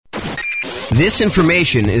This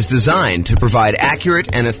information is designed to provide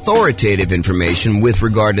accurate and authoritative information with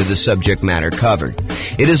regard to the subject matter covered.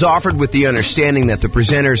 It is offered with the understanding that the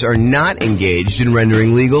presenters are not engaged in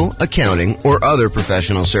rendering legal, accounting, or other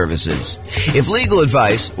professional services. If legal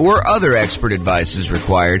advice or other expert advice is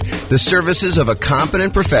required, the services of a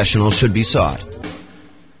competent professional should be sought.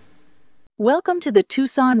 Welcome to the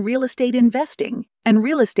Tucson Real Estate Investing and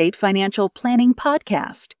Real Estate Financial Planning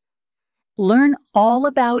Podcast. Learn all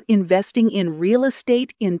about investing in real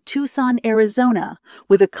estate in Tucson, Arizona,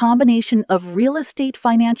 with a combination of real estate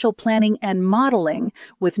financial planning and modeling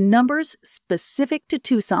with numbers specific to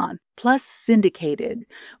Tucson, plus syndicated,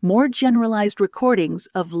 more generalized recordings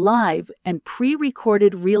of live and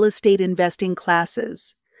pre-recorded real estate investing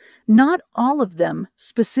classes. Not all of them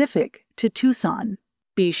specific to Tucson.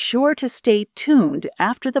 Be sure to stay tuned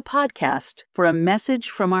after the podcast for a message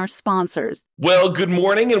from our sponsors. Well, good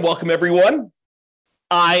morning and welcome, everyone.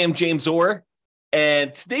 I am James Orr,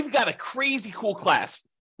 and today we've got a crazy cool class.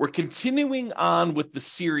 We're continuing on with the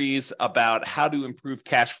series about how to improve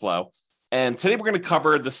cash flow. And today we're going to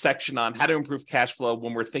cover the section on how to improve cash flow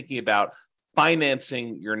when we're thinking about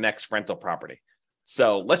financing your next rental property.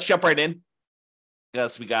 So let's jump right in,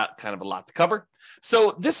 because we got kind of a lot to cover.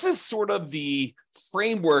 So this is sort of the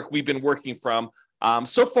framework we've been working from.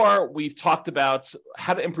 So far, we've talked about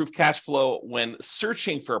how to improve cash flow when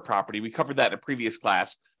searching for a property. We covered that in a previous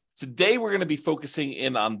class. Today, we're going to be focusing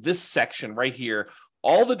in on this section right here,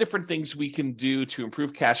 all the different things we can do to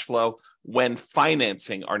improve cash flow when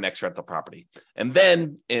financing our next rental property. And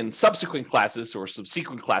then in subsequent classes or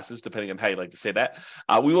subsequent classes, depending on how you like to say that,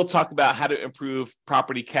 we will talk about how to improve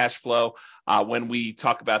property cash flow when we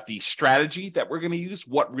talk about the strategy that we're going to use,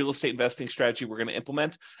 what real estate investing strategy we're going to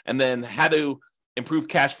implement, and then how to improve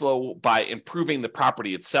cash flow by improving the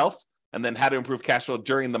property itself, and then how to improve cash flow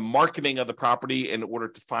during the marketing of the property in order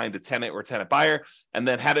to find a tenant or tenant buyer, and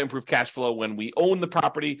then how to improve cash flow when we own the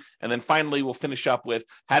property. And then finally, we'll finish up with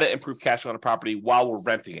how to improve cash flow on a property while we're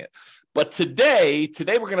renting it. But today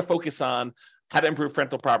we're going to focus on how to improve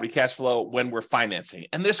rental property cash flow when we're financing.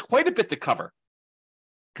 And there's quite a bit to cover,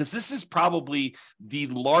 because this is probably the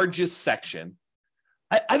largest section.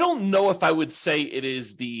 I don't know if I would say it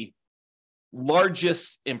is the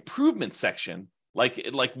largest improvement section,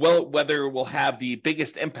 whether it will have the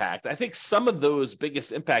biggest impact. I think some of those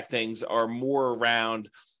biggest impact things are more around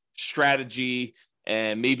strategy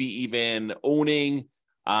and maybe even owning.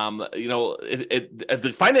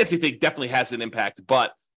 The financing thing definitely has an impact,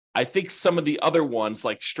 but I think some of the other ones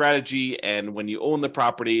like strategy and when you own the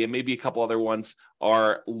property and maybe a couple other ones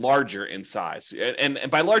are larger in size. And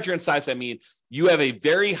by larger in size, I mean you have a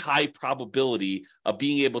very high probability of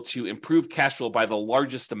being able to improve cash flow by the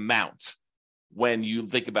largest amount when you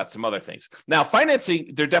think about some other things. Now,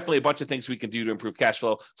 financing, there are definitely a bunch of things we can do to improve cash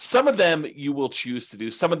flow. Some of them you will choose to do.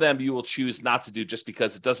 Some of them you will choose not to do just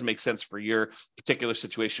because it doesn't make sense for your particular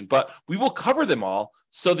situation. But we will cover them all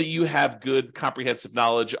so that you have good comprehensive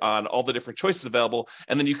knowledge on all the different choices available,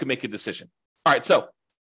 and then you can make a decision. All right, so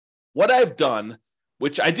what I've done,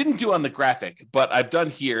 which I didn't do on the graphic, but I've done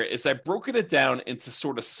here, is I've broken it down into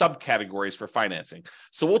sort of subcategories for financing.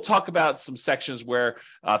 So we'll talk about some sections where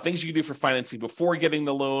things you can do for financing before getting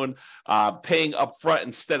the loan, paying upfront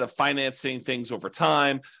instead of financing things over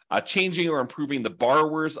time, changing or improving the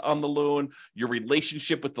borrowers on the loan, your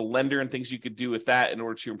relationship with the lender and things you could do with that in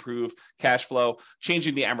order to improve cash flow,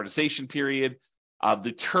 changing the amortization period,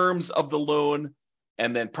 the terms of the loan,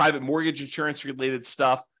 and then private mortgage insurance related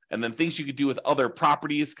stuff. And then things you could do with other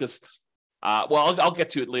properties, because, I'll get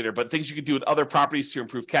to it later, but things you could do with other properties to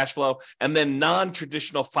improve cash flow. And then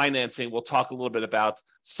non-traditional financing, we'll talk a little bit about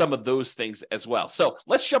some of those things as well. So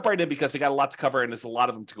let's jump right in, because I got a lot to cover and there's a lot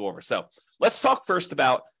of them to go over. So let's talk first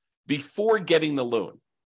about before getting the loan.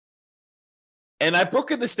 And I've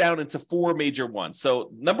broken this down into four major ones.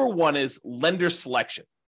 So number one is lender selection.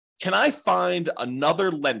 Can I find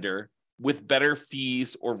another lender with better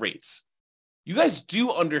fees or rates? You guys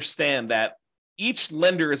do understand that each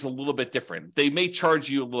lender is a little bit different. They may charge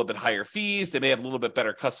you a little bit higher fees. They may have a little bit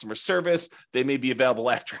better customer service. They may be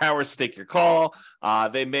available after hours to take your call.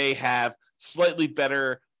 They may have slightly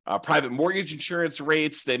better private mortgage insurance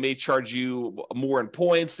rates. They may charge you more in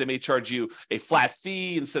points. They may charge you a flat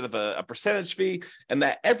fee instead of a percentage fee. And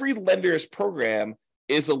that every lender's program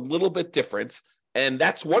is a little bit different. And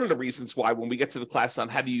that's one of the reasons why when we get to the class on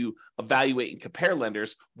how do you evaluate and compare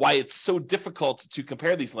lenders, why it's so difficult to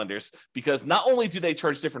compare these lenders, because not only do they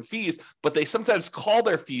charge different fees, but they sometimes call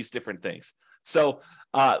their fees different things. So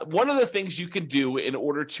one of the things you can do in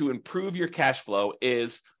order to improve your cash flow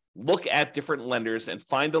is look at different lenders and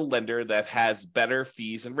find a lender that has better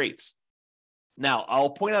fees and rates. Now, I'll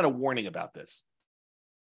point out a warning about this.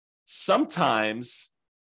 Sometimes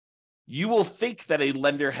you will think that a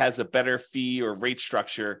lender has a better fee or rate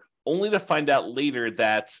structure only to find out later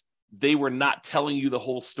that they were not telling you the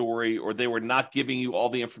whole story, or they were not giving you all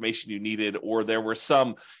the information you needed, or there were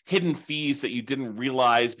some hidden fees that you didn't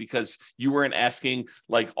realize because you weren't asking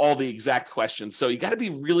like all the exact questions. So you got to be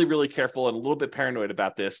really, really careful and a little bit paranoid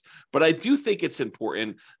about this. But I do think it's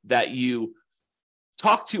important that you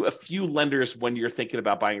talk to a few lenders when you're thinking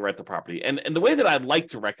about buying a rental property. And the way that I'd like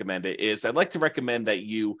to recommend it is I'd like to recommend that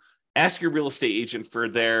you ask your real estate agent for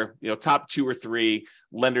their, top 2 or 3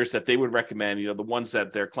 lenders that they would recommend, the ones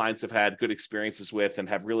that their clients have had good experiences with and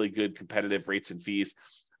have really good competitive rates and fees.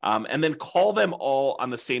 And then call them all on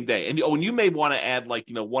the same day. And you may want to add 1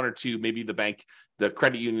 or 2, maybe the bank, the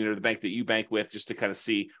credit union or the bank that you bank with, just to kind of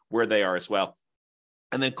see where they are as well.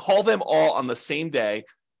 And then call them all on the same day.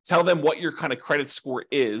 Tell them what your kind of credit score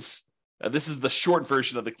is. This is the short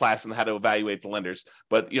version of the class on how to evaluate the lenders.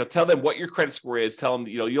 But tell them what your credit score is. Tell them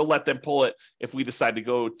you'll let them pull it if we decide to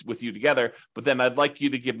go with you together. But then I'd like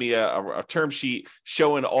you to give me a term sheet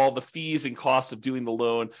showing all the fees and costs of doing the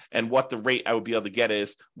loan and what the rate I would be able to get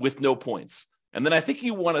is with no points. And then I think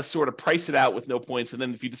you want to sort of price it out with no points. And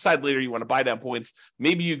then if you decide later you want to buy down points,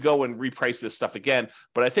 maybe you go and reprice this stuff again.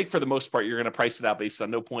 But I think for the most part, you're going to price it out based on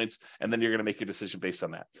no points. And then you're going to make your decision based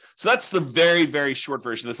on that. So that's the very, very short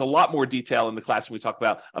version. There's a lot more detail in the class when we talk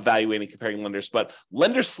about evaluating, comparing lenders. But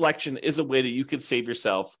lender selection is a way that you can save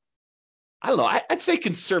yourself, I don't know, I'd say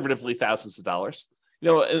conservatively thousands of dollars.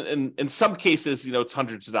 In some cases, it's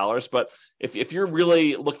hundreds of dollars, but if you're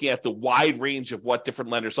really looking at the wide range of what different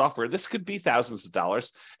lenders offer, this could be thousands of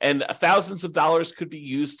dollars, and thousands of dollars could be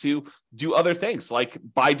used to do other things like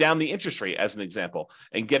buy down the interest rate as an example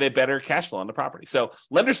and get a better cash flow on the property. So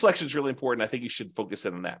lender selection is really important. I think you should focus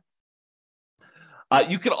in on that.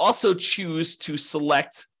 You can also choose to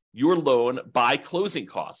select your loan by closing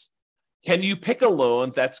costs. Can you pick a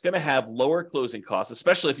loan that's going to have lower closing costs,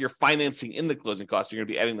 especially if you're financing in the closing costs, you're going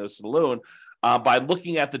to be adding those to the loan by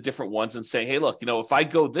looking at the different ones and saying, hey, look, if I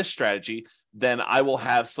go this strategy, then I will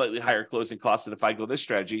have slightly higher closing costs than if I go this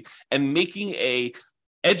strategy, and making a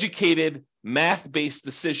educated math-based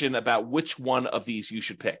decision about which one of these you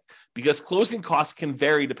should pick, because closing costs can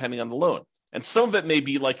vary depending on the loan. And some of it may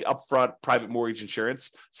be like upfront private mortgage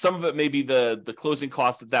insurance. Some of it may be the closing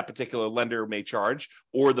costs that particular lender may charge,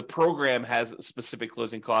 or the program has specific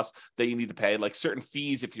closing costs that you need to pay, like certain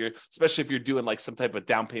fees, especially if you're doing like some type of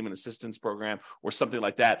down payment assistance program or something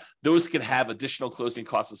like that. Those can have additional closing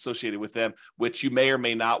costs associated with them, which you may or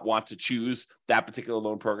may not want to choose that particular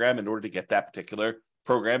loan program in order to get that particular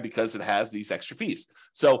program because it has these extra fees.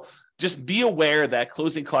 So just be aware that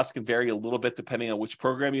closing costs can vary a little bit depending on which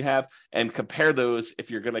program you have, and compare those if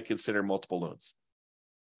you're going to consider multiple loans.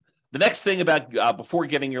 The next thing about before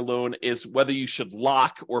getting your loan is whether you should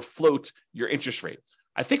lock or float your interest rate.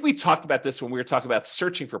 I think we talked about this when we were talking about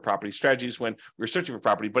searching for property strategies when we were searching for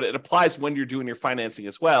property, but it applies when you're doing your financing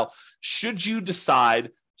as well. Should you decide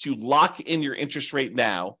to lock in your interest rate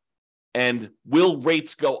now, and will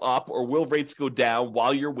rates go up or will rates go down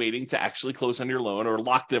while you're waiting to actually close on your loan, or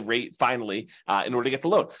lock the rate finally in order to get the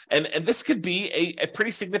loan? And this could be a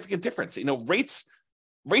pretty significant difference.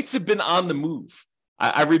 Rates have been on the move.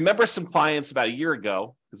 I remember some clients about a year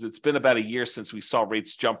ago, because it's been about a year since we saw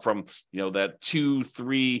rates jump from, that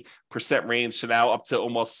 2-3% range to now up to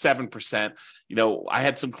almost 7%. I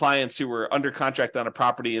had some clients who were under contract on a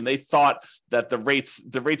property, and they thought that the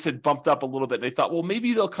rates had bumped up a little bit. And they thought, well,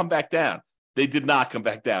 maybe they'll come back down. They did not come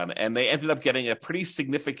back down. And they ended up getting a pretty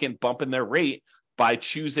significant bump in their rate by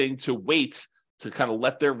choosing to wait to kind of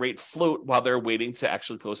let their rate float while they're waiting to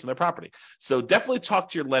actually close on their property. So definitely talk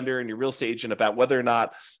to your lender and your real estate agent about whether or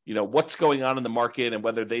not, what's going on in the market and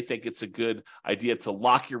whether they think it's a good idea to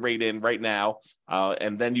lock your rate in right now.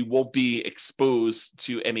 And then you won't be exposed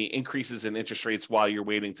to any increases in interest rates while you're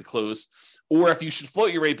waiting to close, or if you should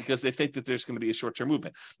float your rate because they think that there's going to be a short-term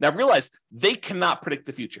movement. Now realize they cannot predict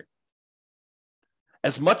the future.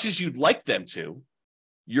 As much as you'd like them to,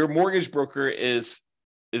 your mortgage broker is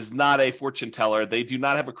not a fortune teller. They do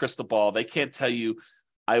not have a crystal ball. They can't tell you,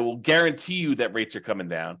 I will guarantee you that rates are coming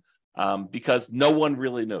down, because no one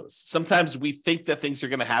really knows. Sometimes we think that things are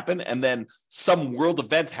going to happen, and then some world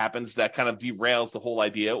event happens that kind of derails the whole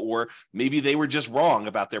idea, or maybe they were just wrong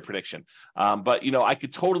about their prediction. But I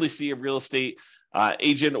could totally see a real estate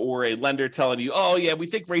agent or a lender telling you, oh yeah, we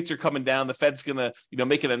think rates are coming down. The Fed's going to,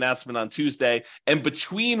 make an announcement on Tuesday. And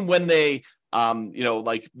between when they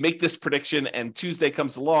like make this prediction, and Tuesday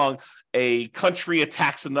comes along, a country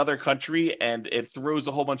attacks another country and it throws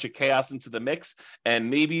a whole bunch of chaos into the mix, and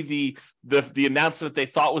maybe the announcement they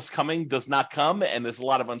thought was coming does not come, and there's a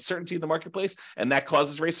lot of uncertainty in the marketplace, and that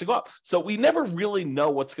causes rates to go up. So we never really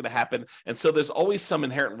know what's going to happen, and so there's always some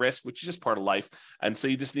inherent risk, which is just part of life, and so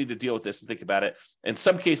you just need to deal with this and think about it. In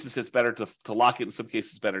some cases it's better to lock it, in some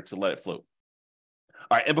cases it's better to let it float.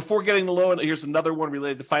 All right, and before getting the loan, here's another one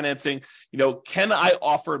related to financing. Can I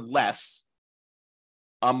offer less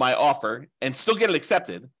on my offer and still get it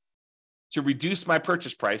accepted to reduce my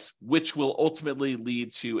purchase price, which will ultimately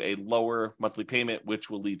lead to a lower monthly payment, which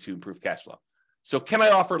will lead to improved cash flow? So can I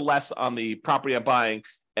offer less on the property I'm buying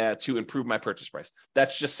to improve my purchase price?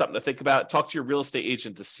 That's just something to think about. Talk to your real estate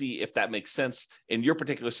agent to see if that makes sense in your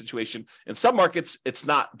particular situation. In some markets,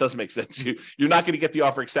 doesn't make sense. You're not going to get the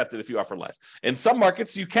offer accepted if you offer less. In some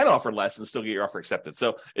markets, you can offer less and still get your offer accepted.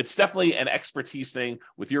 So it's definitely an expertise thing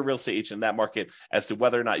with your real estate agent in that market as to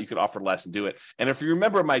whether or not you could offer less and do it. And if you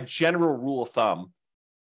remember my general rule of thumb,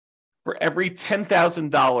 for every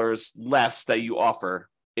 $10,000 less that you offer,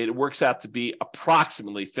 it works out to be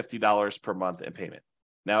approximately $50 per month in payment.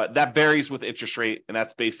 Now, that varies with interest rate, and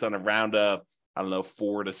that's based on around 4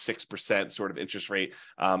 to 6% sort of interest rate.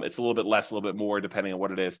 It's a little bit less, a little bit more, depending on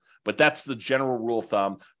what it is. But that's the general rule of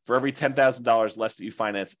thumb. For every $10,000 less that you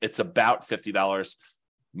finance, it's about $50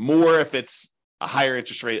 more if it's a higher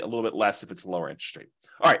interest rate, a little bit less if it's a lower interest rate.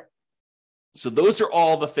 All right. So those are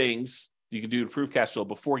all the things you can do to improve cash flow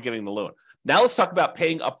before getting the loan. Now let's talk about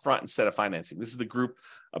paying upfront instead of financing. This is the group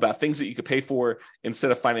about things that you could pay for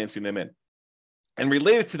instead of financing them in. And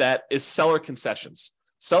related to that is seller concessions.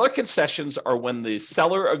 Seller concessions are when the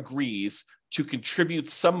seller agrees to contribute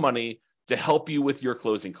some money to help you with your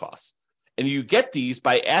closing costs. And you get these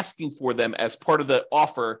by asking for them as part of the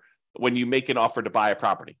offer when you make an offer to buy a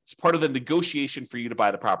property. It's part of the negotiation for you to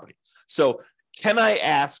buy the property. So can I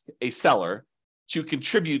ask a seller to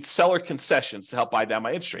contribute seller concessions to help buy down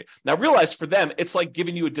my interest rate? Now realize for them, it's like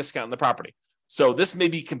giving you a discount on the property. So this may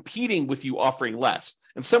be competing with you offering less.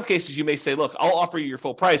 In some cases, you may say, look, I'll offer you your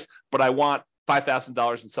full price, but I want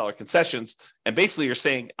 $5,000 in seller concessions. And basically you're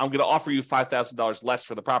saying, I'm going to offer you $5,000 less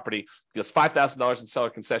for the property because $5,000 in seller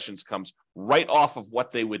concessions comes right off of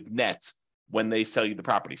what they would net when they sell you the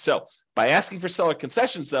property. So by asking for seller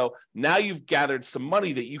concessions, though, now you've gathered some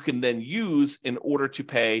money that you can then use in order to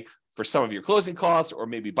pay for some of your closing costs, or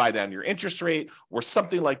maybe buy down your interest rate or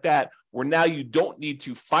something like that, where now you don't need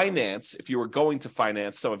to finance if you were going to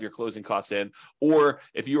finance some of your closing costs in, or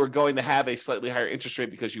if you were going to have a slightly higher interest rate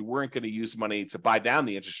because you weren't going to use money to buy down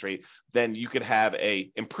the interest rate, then you could have a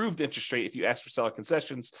improved interest rate if you ask for seller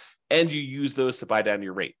concessions and you use those to buy down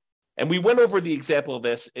your rate. And we went over the example of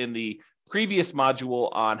this in the previous module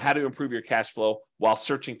on how to improve your cash flow while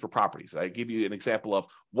searching for properties. I give you an example of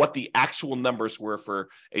what the actual numbers were for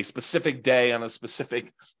a specific day on a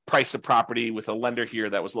specific price of property with a lender here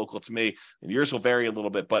that was local to me. And yours will vary a little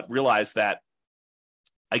bit, but realize that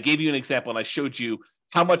I gave you an example and I showed you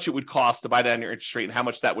how much it would cost to buy down your interest rate and how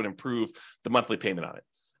much that would improve the monthly payment on it.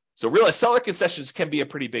 So realize seller concessions can be a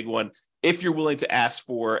pretty big one if you're willing to ask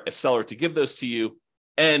for a seller to give those to you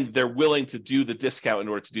and they're willing to do the discount in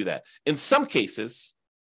order to do that. In some cases,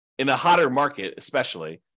 in a hotter market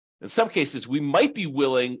especially, in some cases, we might be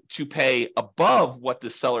willing to pay above what the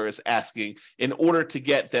seller is asking in order to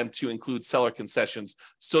get them to include seller concessions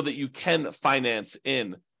so that you can finance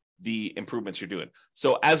in the improvements you're doing.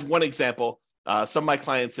 So as one example, some of my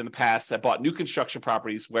clients in the past have bought new construction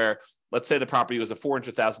properties where, let's say the property was a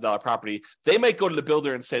 $400,000 property. They might go to the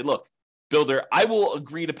builder and say, look, builder, I will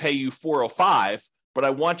agree to pay you $405,000, but I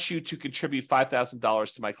want you to contribute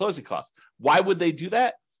 $5,000 to my closing costs. Why would they do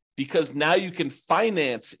that? Because now you can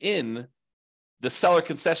finance in the seller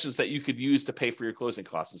concessions that you could use to pay for your closing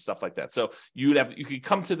costs and stuff like that. So you could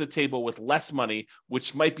come to the table with less money,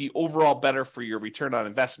 which might be overall better for your return on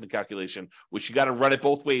investment calculation, which you got to run it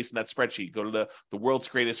both ways in that spreadsheet. Go to the world's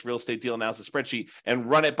greatest real estate deal analysis spreadsheet and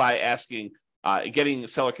run it by asking, getting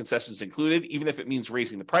seller concessions included, even if it means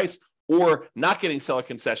raising the price, or not getting seller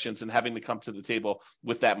concessions and having to come to the table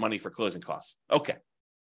with that money for closing costs. Okay.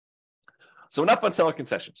 So enough on seller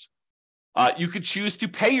concessions. You could choose to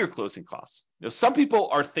pay your closing costs. Some people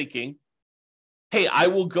are thinking, hey, I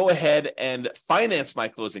will go ahead and finance my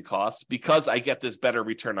closing costs because I get this better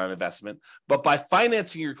return on investment. But by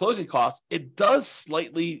financing your closing costs, it does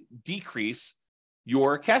slightly decrease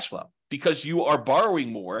your cash flow because you are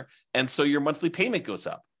borrowing more. And so your monthly payment goes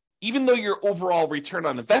up. Even though your overall return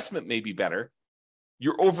on investment may be better,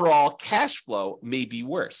 your overall cash flow may be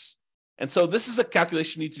worse. And so this is a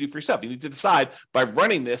calculation you need to do for yourself. You need to decide by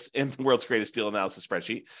running this in the world's greatest deal analysis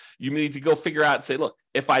spreadsheet. You need to go figure out and say, look,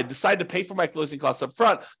 if I decide to pay for my closing costs up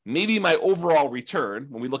front, maybe my overall return,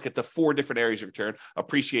 when we look at the 4 different areas of return,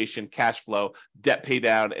 appreciation, cash flow, debt pay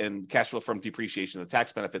down, and cash flow from depreciation, the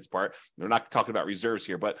tax benefits part. We're not talking about reserves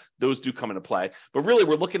here, but those do come into play. But really,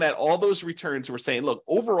 we're looking at all those returns. We're saying, look,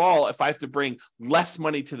 overall, if I have to bring less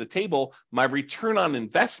money to the table, my return on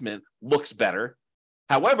investment looks better.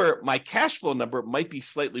 However, my cash flow number might be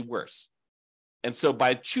slightly worse. And so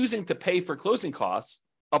by choosing to pay for closing costs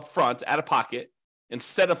up front, out of pocket,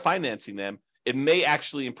 instead of financing them, it may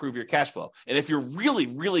actually improve your cash flow. And if you're really,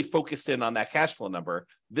 really focused in on that cash flow number,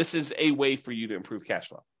 this is a way for you to improve cash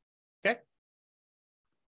flow. Okay?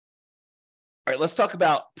 All right, let's talk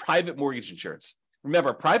about private mortgage insurance.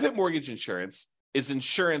 Remember, private mortgage insurance is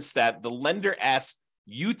insurance that the lender asks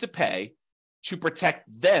you to pay to protect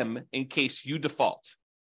them in case you default.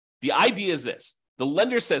 The idea is this. The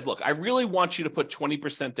lender says, look, I really want you to put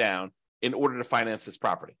 20% down in order to finance this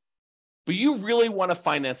property. But you really want to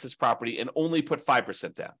finance this property and only put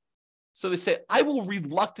 5% down. So they say, I will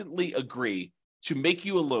reluctantly agree to make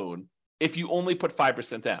you a loan if you only put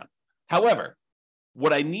 5% down. However,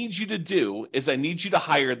 what I need you to do is I need you to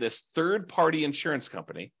hire this third-party insurance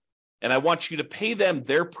company, and I want you to pay them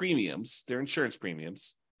their premiums, their insurance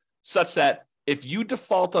premiums, such that if you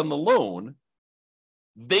default on the loan,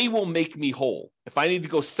 they will make me whole. If I need to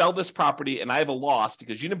go sell this property and I have a loss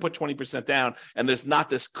because you didn't put 20% down and there's not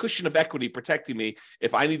this cushion of equity protecting me,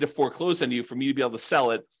 if I need to foreclose on you for me to be able to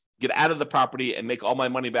sell it, get out of the property and make all my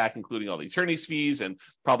money back, including all the attorney's fees and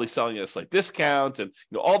probably selling at a slight discount and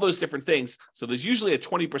all those different things. So there's usually a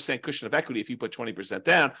 20% cushion of equity if you put 20%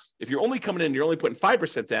 down. If you're only coming in, you're only putting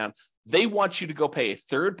 5% down, they want you to go pay a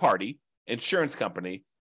third-party insurance company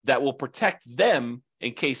that will protect them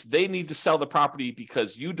in case they need to sell the property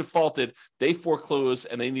because you defaulted, they foreclose,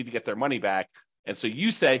 and they need to get their money back. And so you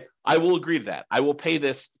say, I will agree to that. I will pay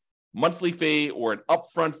this monthly fee or an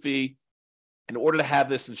upfront fee in order to have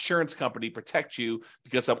this insurance company protect you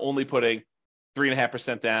because I'm only putting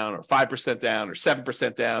 3.5% down or 5% down or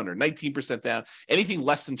 7% down or 19% down. Anything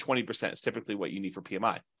less than 20% is typically what you need for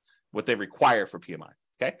PMI, what they require for PMI.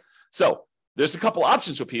 Okay. So there's a couple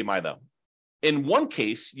options with PMI though. In one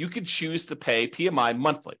case, you could choose to pay PMI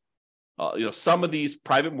monthly. Some of these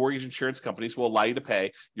private mortgage insurance companies will allow you to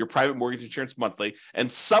pay your private mortgage insurance monthly,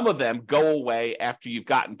 and some of them go away after you've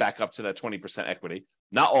gotten back up to that 20% equity.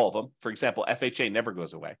 Not all of them. For example, FHA never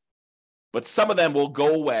goes away. But some of them will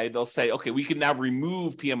go away. They'll say, okay, we can now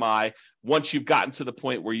remove PMI once you've gotten to the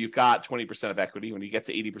point where you've got 20% of equity, when you get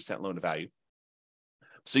to 80% loan to value.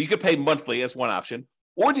 So you could pay monthly as one option.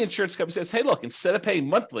 Or the insurance company says, hey, look, instead of paying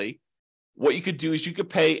monthly, what you could do is you could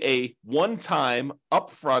pay a one-time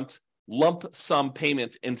upfront lump sum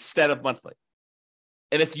payment instead of monthly.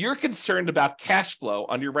 And if you're concerned about cash flow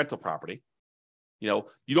on your rental property, you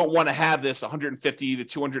don't want to have this $150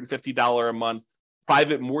 to $250 a month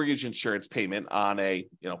private mortgage insurance payment on a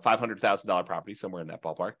 $500,000 property, somewhere in that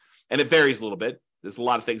ballpark. And it varies a little bit. There's a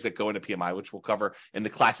lot of things that go into PMI, which we'll cover in the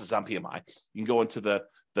classes on PMI. You can go into the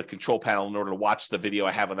control panel in order to watch the video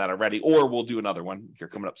I have on that already, or we'll do another one here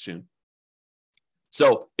coming up soon.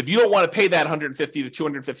 So if you don't want to pay that $150 to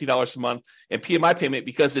 $250 a month in PMI payment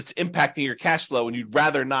because it's impacting your cash flow and you'd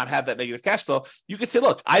rather not have that negative cash flow, you could say,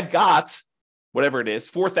 look, I've got whatever it is,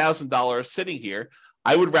 $4,000 sitting here.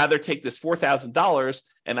 I would rather take this $4,000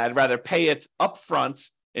 and I'd rather pay it upfront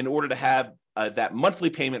in order to have that monthly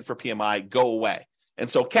payment for PMI go away. And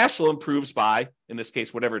so cash flow improves by, in this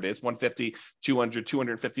case, whatever it is, $150, $200,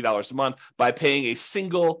 $250 a month by paying a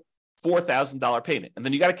single $4,000 payment. And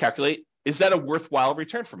then you got to calculate, is that a worthwhile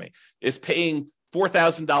return for me? Is paying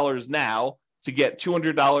 $4,000 now to get $200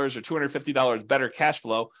 or $250 better cash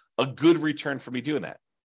flow a good return for me doing that?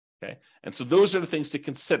 Okay. And so those are the things to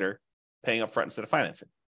consider paying upfront instead of financing.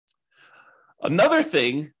 Another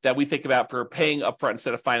thing that we think about for paying upfront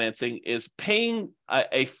instead of financing is paying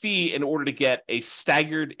a fee in order to get a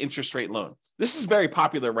staggered interest rate loan. This is very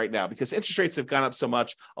popular right now because interest rates have gone up so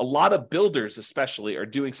much. A lot of builders especially are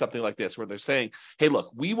doing something like this where they're saying, hey,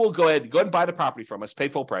 look, we will go ahead and buy the property from us, pay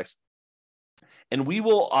full price, and we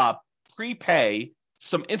will prepay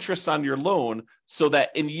some interest on your loan so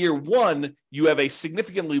that in year one, you have a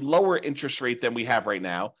significantly lower interest rate than we have right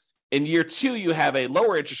now. In year two, you have a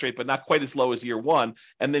lower interest rate, but not quite as low as year one.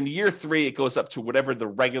 And then year three, it goes up to whatever the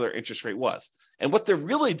regular interest rate was. And what they're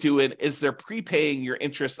really doing is they're prepaying your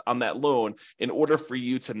interest on that loan in order for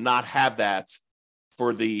you to not have that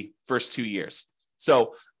for the first 2 years.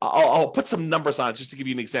 So I'll put some numbers on it just to give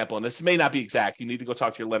you an example. And this may not be exact. You need to go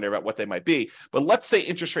talk to your lender about what they might be. But let's say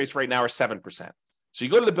interest rates right now are 7%. So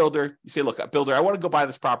you go to the builder, you say, look, builder, I want to go buy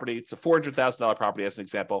this property. It's a $400,000 property as an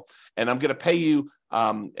example, and I'm going to pay you,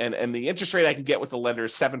 and the interest rate I can get with the lender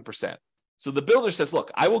is 7%. So the builder says, look,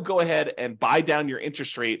 I will go ahead and buy down your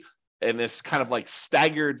interest rate, and it's kind of like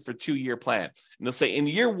staggered for 2-year plan. And they'll say in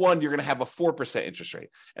year 1, you're going to have a 4% interest rate,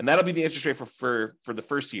 and that'll be the interest rate for the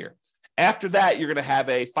first year. After that, you're going to have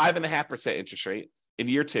a 5.5% interest rate in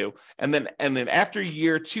year 2. And then after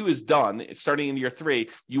year 2 is done, starting in year 3,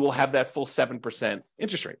 you will have that full 7%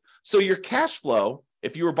 interest rate. So your cash flow,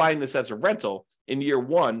 if you were buying this as a rental in year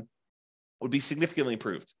 1, would be significantly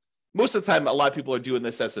improved. Most of the time, a lot of people are doing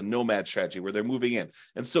this as a nomad strategy where they're moving in.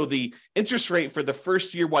 And so the interest rate for the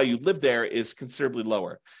first year while you live there is considerably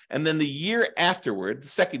lower. And then the year afterward, the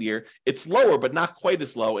second year, it's lower, but not quite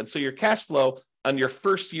as low. And so your cash flow on your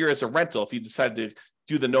first year as a rental, if you decide to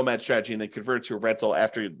do the nomad strategy and then convert it to a rental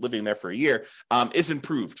after living there for a year, is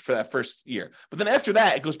improved for that first year. But then after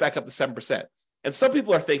that, it goes back up to 7%. And some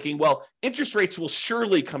people are thinking, well, interest rates will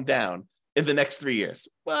surely come down in the next 3 years.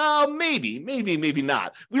 Well, maybe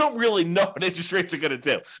not. We don't really know what interest rates are going to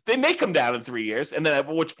do. They may come down in 3 years, and then at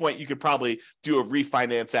which point you could probably do a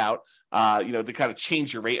refinance out, to kind of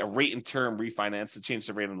change your rate, a rate and term refinance to change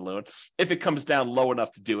the rate on the loan, if it comes down low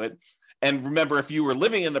enough to do it. And remember, if you were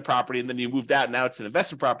living in the property and then you moved out, now it's an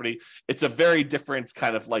investment property, it's a very different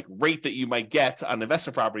kind of like rate that you might get on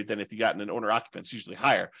investment property than if you got in an owner occupant. It's usually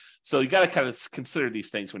higher. So you got to kind of consider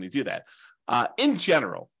these things when you do that. In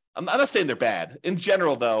general, I'm not saying they're bad. In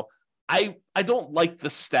general, though, I don't like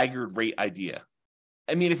the staggered rate idea.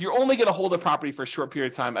 I mean, if you're only going to hold a property for a short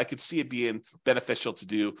period of time, I could see it being beneficial to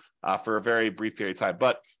do for a very brief period of time.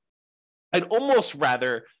 But I'd almost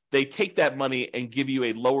rather they take that money and give you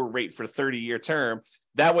a lower rate for a 30-year term.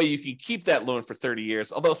 That way you can keep that loan for 30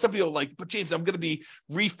 years. Although some people are like, but James, I'm going to be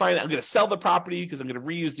refinance. I'm going to sell the property because I'm going to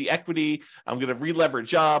reuse the equity. I'm going to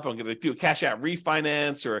re-leverage up. I'm going to do a cash out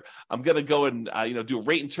refinance, or I'm going to go and do a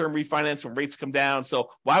rate and term refinance when rates come down. So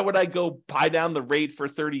why would I go buy down the rate for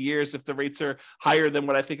 30 years if the rates are higher than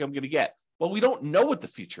what I think I'm going to get? Well, we don't know what the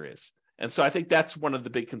future is. And so I think that's one of the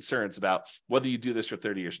big concerns about whether you do this for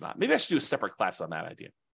 30 years or not. Maybe I should do a separate class on that idea.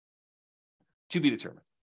 To be determined.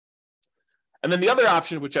 And then the other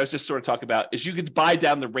option, which I was just sort of talking about, is you could buy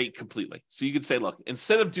down the rate completely. So you could say, look,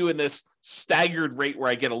 instead of doing this staggered rate where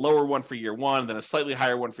I get a lower one for year 1, then a slightly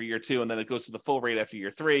higher one for year 2, and then it goes to the full rate after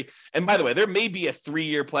year 3. And by the way, there may be a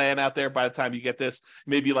 3-year plan out there by the time you get this.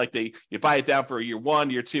 Maybe like you buy it down for year 1,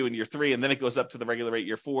 year 2, and year 3, and then it goes up to the regular rate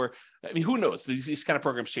year 4. I mean, who knows? These kind of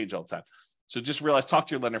programs change all the time. So just realize, talk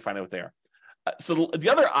to your lender, find out what they are. So the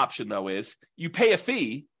other option, though, is you pay a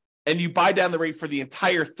fee and you buy down the rate for the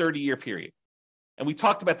entire 30-year period. And we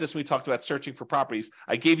talked about this when we talked about searching for properties.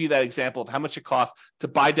 I gave you that example of how much it costs to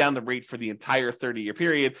buy down the rate for the entire 30-year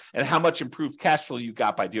period and how much improved cash flow you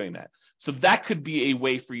got by doing that. So that could be a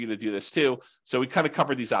way for you to do this too. So we kind of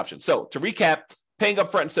covered these options. So to recap, paying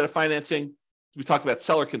upfront instead of financing. We talked about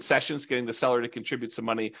seller concessions, getting the seller to contribute some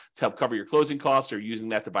money to help cover your closing costs or using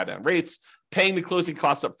that to buy down rates. Paying the closing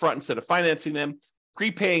costs up front instead of financing them.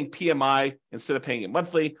 Prepaying PMI instead of paying it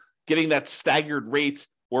monthly. Getting that staggered rate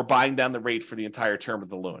or buying down the rate for the entire term of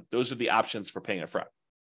the loan. Those are the options for paying upfront.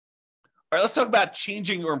 All right, let's talk about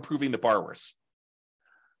changing or improving the borrowers.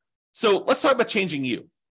 So let's talk about changing you.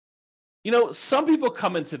 Some people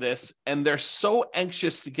come into this and they're so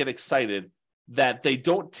anxious to get excited that they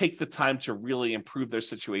don't take the time to really improve their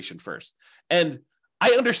situation first. And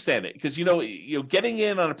I understand it because, getting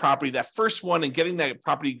in on a property, that first one, and getting that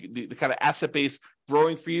property, the kind of asset base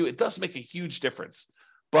growing for you, it does make a huge difference.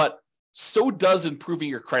 But so does improving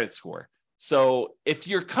your credit score. So if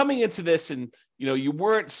you're coming into this and, you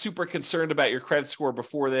weren't super concerned about your credit score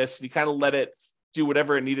before this, and you kind of let it do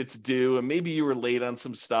whatever it needed to do, and maybe you were late on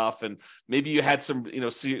some stuff, and maybe you had some,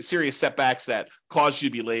 serious setbacks that caused you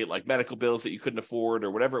to be late, like medical bills that you couldn't afford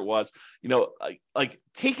or whatever it was, like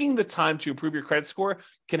taking the time to improve your credit score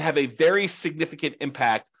can have a very significant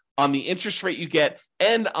impact on the interest rate you get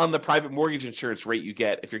and on the private mortgage insurance rate you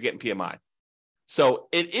get if you're getting PMI. So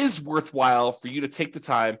it is worthwhile for you to take the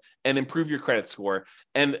time and improve your credit score.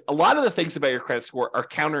 And a lot of the things about your credit score are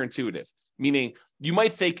counterintuitive, meaning you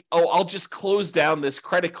might think, oh, I'll just close down this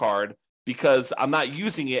credit card because I'm not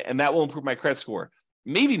using it and that will improve my credit score.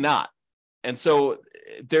 Maybe not. And so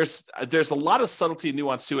there's a lot of subtlety and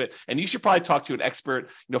nuance to it. And you should probably talk to an expert,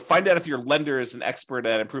 find out if your lender is an expert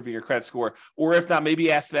at improving your credit score, or if not,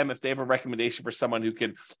 maybe ask them if they have a recommendation for someone who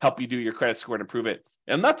can help you do your credit score and improve it.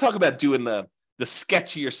 And I'm not talking about doing the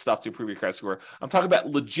sketchier stuff to improve your credit score. I'm talking about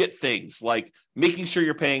legit things like making sure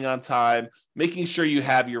you're paying on time, making sure you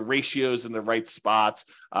have your ratios in the right spots,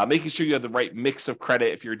 making sure you have the right mix of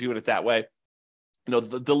credit if you're doing it that way.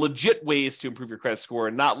 the legit ways to improve your credit score,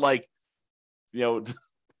 and not like,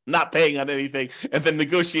 not paying on anything and then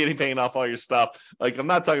negotiating paying off all your stuff. Like, I'm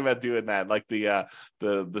not talking about doing that, like the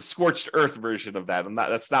scorched earth version of that.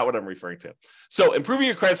 That's not what I'm referring to. So improving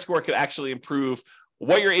your credit score could actually improve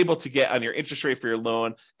what you're able to get on your interest rate for your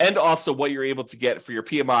loan, and also what you're able to get for your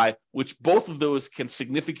PMI, which both of those can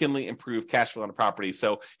significantly improve cash flow on a property.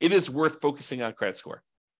 So it is worth focusing on credit score.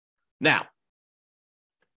 Now,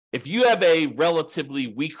 if you have a relatively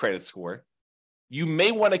weak credit score, you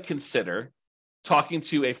may want to consider talking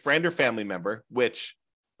to a friend or family member, which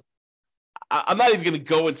I'm not even going to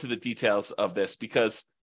go into the details of this, because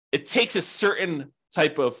it takes a certain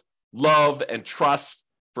type of love and trust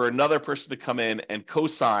for another person to come in and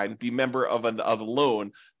co-sign, be member of a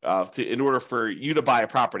loan in order for you to buy a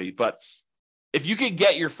property. But if you can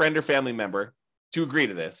get your friend or family member to agree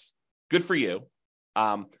to this, good for you.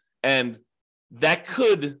 And that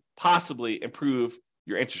could possibly improve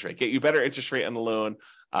your interest rate, get you better interest rate on the loan.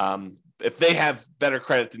 If they have better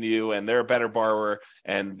credit than you and they're a better borrower,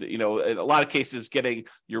 and in a lot of cases, getting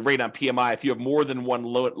your rate on PMI, if you have more than one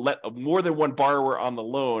borrower on the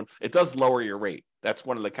loan, it does lower your rate. That's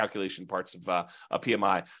one of the calculation parts of a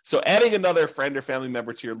PMI. So adding another friend or family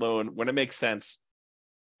member to your loan when it makes sense,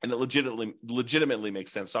 and it legitimately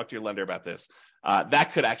makes sense, talk to your lender about this.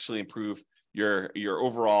 That could actually improve your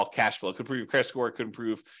overall cash flow. It could improve your credit score. It could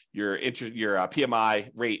improve your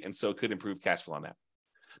PMI rate, and so it could improve cash flow on that.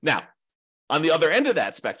 Now, on the other end of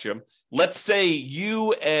that spectrum, let's say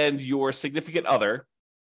you and your significant other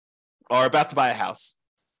are about to buy a house,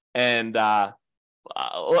 and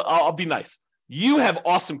I'll be nice. You have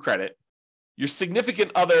awesome credit. Your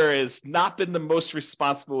significant other has not been the most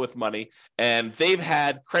responsible with money, and they've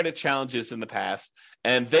had credit challenges in the past,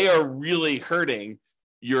 and they are really hurting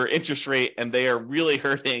your interest rate, and they are really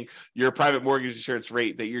hurting your private mortgage insurance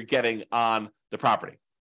rate that you're getting on the property.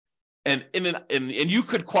 And you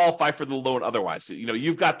could qualify for the loan otherwise.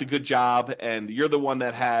 You've got the good job, and you're the one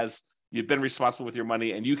you've been responsible with your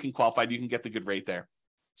money, and you can qualify. You can get the good rate there.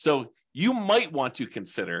 So you might want to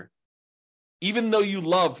consider, even though you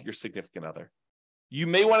love your significant other, you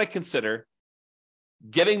may want to consider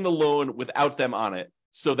getting the loan without them on it,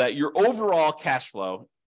 so that your overall cash flow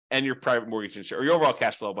and your private mortgage insurance, or your overall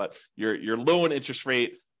cash flow, but your loan interest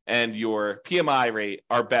rate and your PMI rate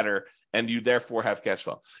are better, and you therefore have cash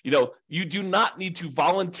flow. You do not need to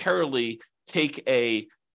voluntarily take a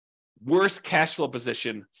worse cash flow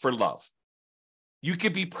position for love. You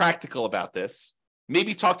could be practical about this.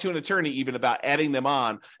 Maybe talk to an attorney even about adding them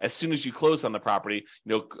on as soon as you close on the property,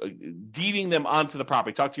 deeding them onto the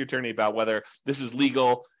property. Talk to your attorney about whether this is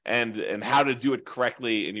legal and how to do it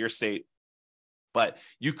correctly in your state. But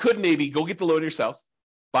you could maybe go get the loan yourself,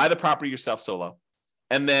 buy the property yourself solo,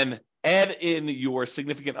 and then add in your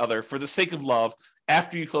significant other for the sake of love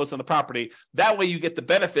after you close on the property. That way you get the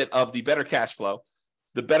benefit of the better cash flow,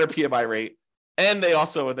 the better PMI rate, and they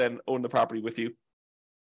also then own the property with you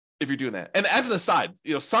if you're doing that. And as an aside,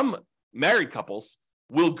 some married couples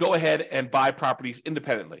will go ahead and buy properties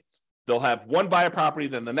independently. They'll have one buy a property,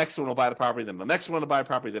 then the next one will buy the property, then the next one will buy a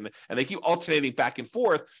property, and they keep alternating back and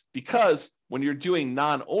forth, because when you're doing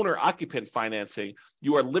non-owner occupant financing,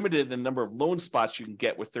 you are limited in the number of loan spots you can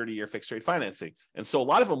get with 30-year fixed rate financing. And so a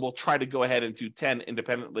lot of them will try to go ahead and do 10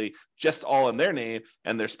 independently, just all in their name,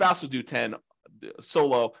 and their spouse will do 10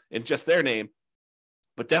 solo in just their name.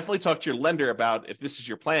 But definitely talk to your lender about if this is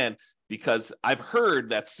your plan, because I've heard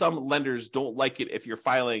that some lenders don't like it if you're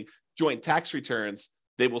filing joint tax returns.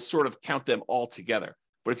 They will sort of count them all together.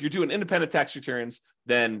 But if you're doing independent tax returns,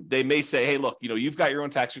 then they may say, hey, look, you've got your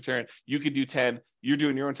own tax return. You could do 10. You're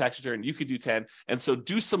doing your own tax return. You could do 10. And so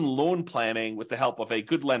do some loan planning with the help of a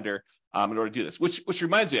good lender in order to do this, which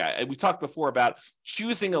reminds me, we talked before about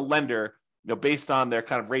choosing a lender, based on their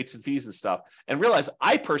kind of rates and fees and stuff, and realize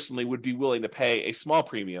I personally would be willing to pay a small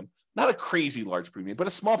premium, not a crazy large premium, but a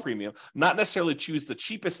small premium, not necessarily choose the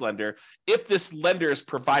cheapest lender if this lender is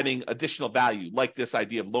providing additional value, like this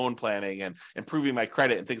idea of loan planning and improving my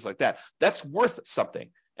credit and things like that. That's worth something.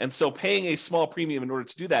 And so paying a small premium in order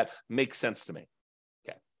to do that makes sense to me.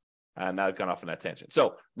 Okay. Now I've gone off on that tangent.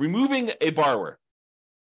 So removing a borrower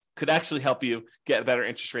could actually help you get a better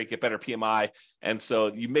interest rate, get better PMI. And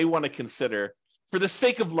so you may want to consider, for the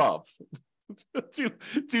sake of love, for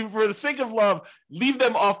the sake of love, leave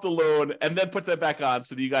them off the loan and then put them back on,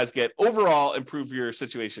 so that you guys get overall improve your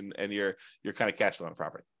situation and your kind of cash flow on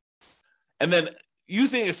property. And then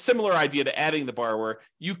using a similar idea to adding the borrower,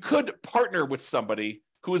 you could partner with somebody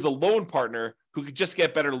who is a loan partner who could just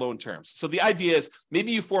get better loan terms. So the idea is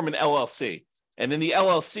maybe you form an LLC, And in the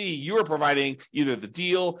LLC, you are providing either the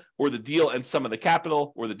deal and some of the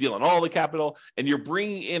capital or the deal and all the capital. And you're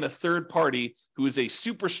bringing in a third party who is a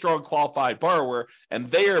super strong qualified borrower. And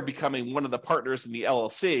they are becoming one of the partners in the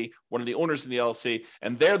LLC, one of the owners in the LLC.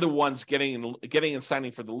 And they're the ones getting and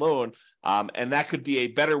signing for the loan. And that could be a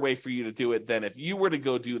better way for you to do it than if you were to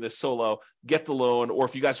go do this solo, get the loan, or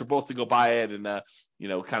if you guys were both to go buy it and,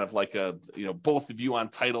 kind of like both of you on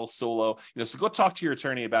title solo, so go talk to your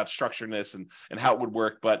attorney about structuring this and how it would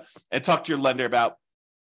work, and talk to your lender about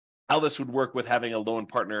how this would work with having a loan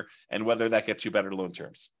partner and whether that gets you better loan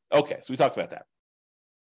terms. Okay, so we talked about that.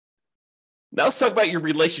 Now let's talk about your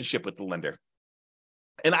relationship with the lender.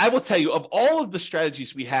 And I will tell you, of all of the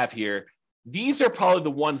strategies we have here, these are probably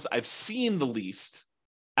the ones I've seen the least,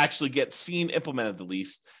 actually get seen implemented the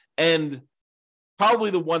least, and probably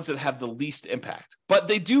the ones that have the least impact. But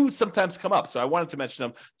they do sometimes come up, so I wanted to mention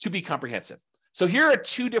them to be comprehensive. So here are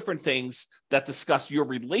two different things that discuss your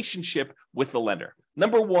relationship with the lender.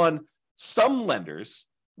 Number one, some lenders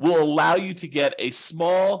will allow you to get a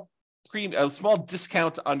small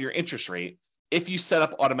discount on your interest rate if you set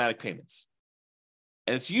up automatic payments.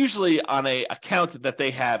 And it's usually on an account that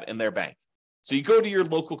they have in their bank. So you go to your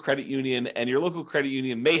local credit union, and your local credit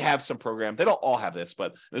union may have some program. They don't all have this,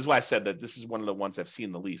 but this is why I said that this is one of the ones I've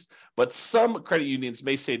seen the least. But some credit unions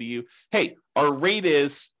may say to you, hey, our rate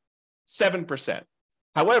is 7%.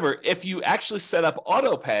 However, if you actually set up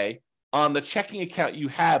auto pay on the checking account you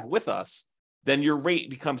have with us, then your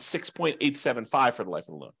rate becomes 6.875 for the life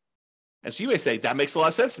of the loan. And so you may say, that makes a lot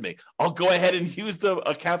of sense to me. I'll go ahead and use the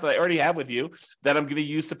account that I already have with you that I'm going to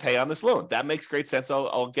use to pay on this loan. That makes great sense.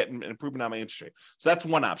 I'll get an improvement on my interest rate. So that's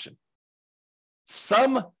one option.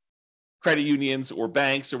 Some credit unions or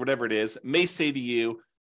banks or whatever it is may say to you,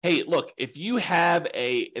 hey, look, if you have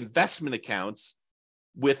a investment account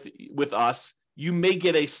with us, you may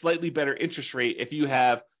get a slightly better interest rate if you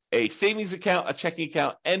have a savings account, a checking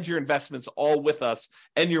account, and your investments all with us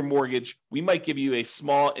and your mortgage. We might give you a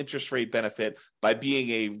small interest rate benefit by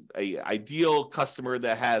being a ideal customer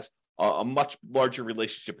that has a much larger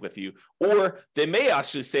relationship with you. Or they may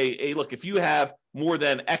actually say, hey, look, if you have more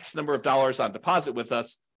than X number of dollars on deposit with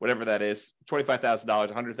us, whatever that is,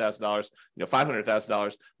 $25,000, $100,000,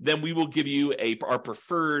 $500,000, then we will give you our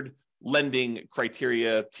preferred lending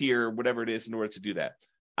criteria, tier, whatever it is, in order to do that.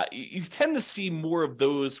 You tend to see more of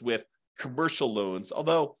those with commercial loans,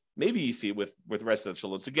 although maybe you see it with residential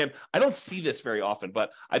loans. Again, I don't see this very often,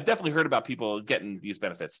 but I've definitely heard about people getting these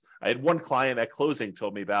benefits. I had one client at closing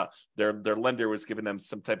told me about their lender was giving them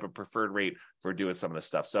some type of preferred rate for doing some of this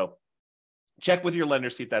stuff. So check with your lender,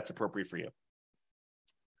 see if that's appropriate for you.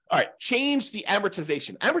 All right, change the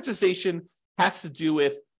amortization. Amortization has to do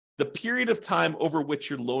with the period of time over which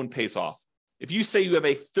your loan pays off. If you say you have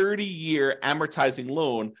a 30-year amortizing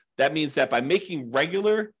loan, that means that by making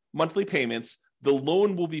regular monthly payments, the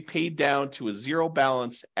loan will be paid down to a zero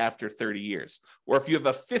balance after 30 years. Or if you have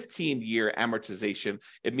a 15-year amortization,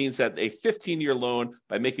 it means that a 15-year loan,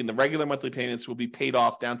 by making the regular monthly payments, will be paid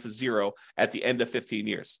off down to zero at the end of 15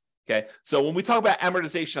 years. Okay, so when we talk about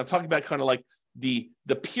amortization, I'm talking about kind of like the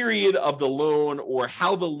period of the loan or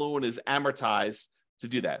how the loan is amortized to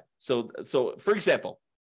do that. So for example,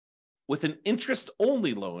 with an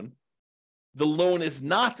interest-only loan, the loan is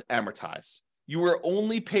not amortized. You are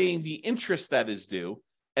only paying the interest that is due,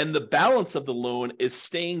 and the balance of the loan is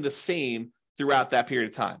staying the same throughout that period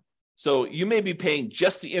of time. So you may be paying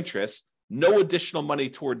just the interest, no additional money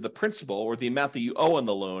toward the principal or the amount that you owe on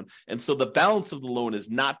the loan, and so the balance of the loan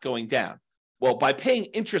is not going down. Well, by paying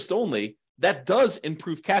interest only, that does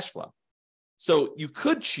improve cash flow. So you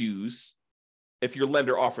could choose, if your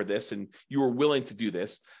lender offered this and you were willing to do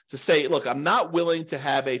this, to say, look, I'm not willing to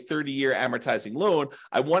have a 30-year amortizing loan.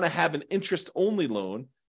 I want to have an interest-only loan.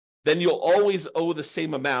 Then you'll always owe the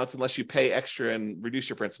same amount unless you pay extra and reduce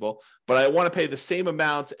your principal. But I want to pay the same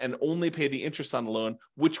amount and only pay the interest on the loan,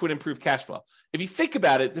 which would improve cash flow. If you think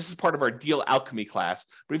about it, this is part of our deal alchemy class.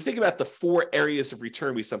 But if you think about the 4 areas of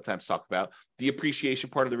return we sometimes talk about, the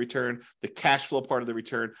appreciation part of the return, the cash flow part of the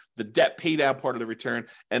return, the debt pay down part of the return,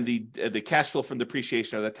 and the cash flow from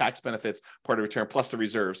depreciation or the tax benefits part of the return, plus the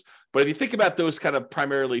reserves. But if you think about those kind of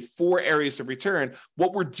primarily 4 areas of return,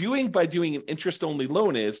 what we're doing by doing an interest-only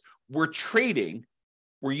loan is we're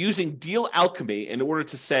using deal alchemy in order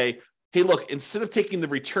to say, hey, look, instead of taking the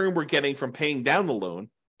return we're getting from paying down the loan,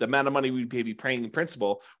 the amount of money we'd be paying in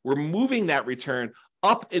principal, we're moving that return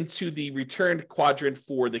up into the return quadrant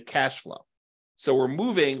for the cash flow. So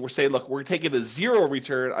we're saying, look, we're taking a 0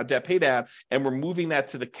 return on debt pay down, and we're moving that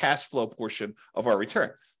to the cash flow portion of our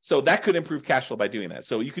return. So that could improve cash flow by doing that.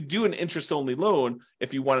 So you could do an interest-only loan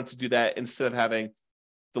if you wanted to do that instead of having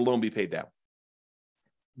the loan be paid down.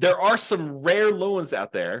 There are some rare loans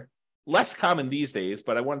out there, less common these days,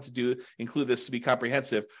 but I wanted to include this to be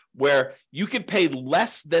comprehensive, where you can pay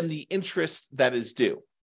less than the interest that is due.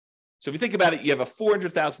 So if you think about it, you have a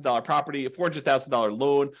 $400,000 property, a $400,000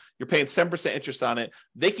 loan, you're paying 7% interest on it.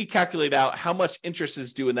 They can calculate out how much interest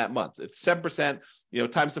is due in that month. It's 7%,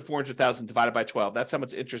 times the 400,000 divided by 12. That's how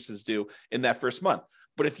much interest is due in that first month.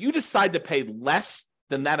 But if you decide to pay less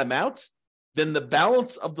than that amount, then the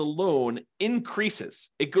balance of the loan increases.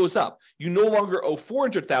 It goes up. You no longer owe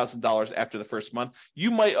 $400,000 after the first month. You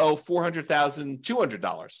might owe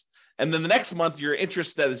 $400,200. And then the next month, your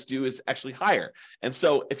interest that is due is actually higher. And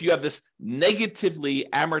so if you have this negatively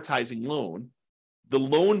amortizing loan, the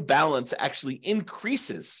loan balance actually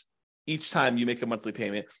increases each time you make a monthly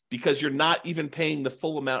payment because you're not even paying the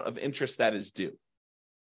full amount of interest that is due,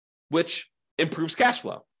 which improves cash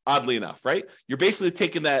flow, oddly enough, right? You're basically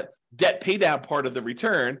taking that debt pay down part of the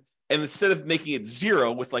return, and instead of making it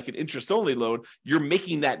zero with like an interest-only loan, you're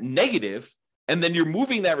making that negative. And then you're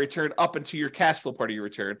moving that return up into your cash flow part of your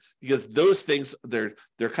return, because those things, they're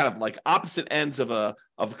kind of like opposite ends of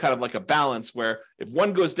kind of like a balance where if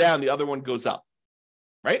one goes down, the other one goes up,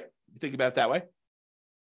 right? You think about it that way.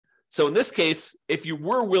 So in this case, if you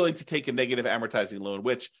were willing to take a negative amortizing loan,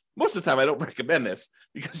 which most of the time I don't recommend this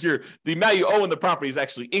because the amount you owe in the property is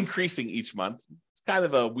actually increasing each month. It's kind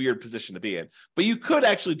of a weird position to be in, but you could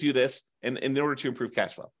actually do this in order to improve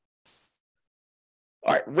cash flow.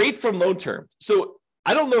 All right, rate from loan term. So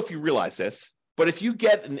I don't know if you realize this, but if you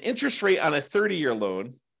get an interest rate on a 30-year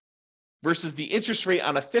loan versus the interest rate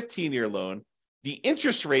on a 15-year loan, the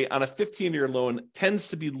interest rate on a 15-year loan tends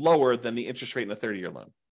to be lower than the interest rate in a 30-year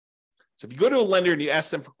loan. So if you go to a lender and you ask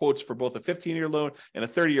them for quotes for both a 15-year loan and a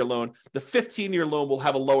 30-year loan, the 15-year loan will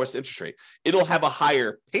have a lowest interest rate. It'll have a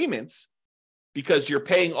higher payments because you're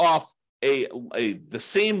paying off the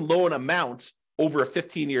same loan amount over a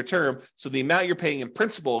 15-year term. So the amount you're paying in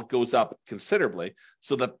principal goes up considerably.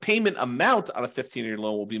 So the payment amount on a 15-year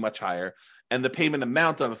loan will be much higher, and the payment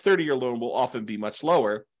amount on a 30-year loan will often be much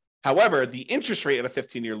lower. However, the interest rate on a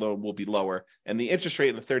 15-year loan will be lower, and the interest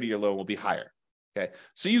rate on a 30-year loan will be higher. Okay,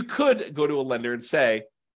 so you could go to a lender and say,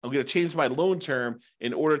 I'm going to change my loan term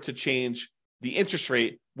in order to change the interest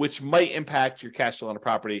rate, which might impact your cash flow on a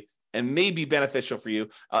property and may be beneficial for you.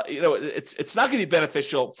 It's not going to be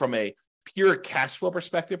beneficial from a pure cash flow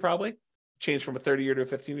perspective, probably change from a 30-year to a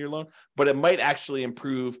 15-year loan, but it might actually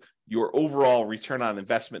improve your overall return on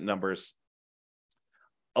investment numbers.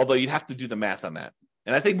 Although you'd have to do the math on that.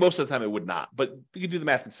 And I think most of the time it would not, but you can do the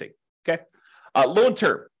math and see. Okay. Loan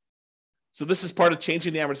term. So this is part of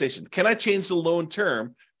changing the amortization. Can I change the loan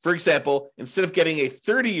term? For example, instead of getting a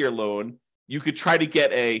 30-year loan, you could try to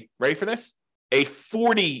get ready for this? A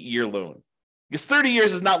 40-year loan. Because 30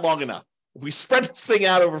 years is not long enough. If we spread this thing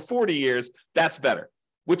out over 40 years, that's better,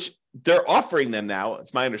 which they're offering them now.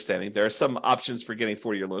 It's my understanding. There are some options for getting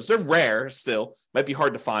 40-year loans. They're rare still, might be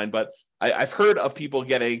hard to find, but I've heard of people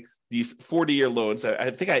getting these 40-year loans. I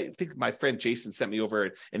think my friend Jason sent me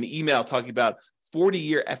over an email talking about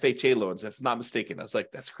 40-year FHA loans, if I'm not mistaken. I was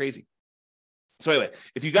like, that's crazy. So anyway,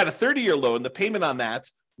 if you got a 30-year loan, the payment on that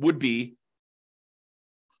would be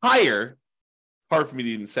higher. Hard for me to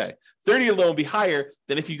even say. 30-year loan would be higher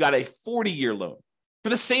than if you got a 40-year loan, for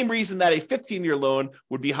the same reason that a 15-year loan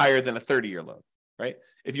would be higher than a 30-year loan, right?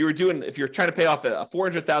 If you're trying to pay off a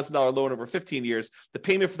 $400,000 loan over 15 years, the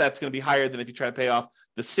payment for that's going to be higher than if you try to pay off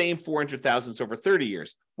the same $400,000 over 30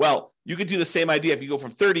 years. Well, you could do the same idea. If you go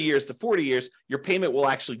from 30 years to 40 years, your payment will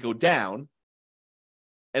actually go down.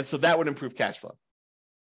 And so that would improve cash flow.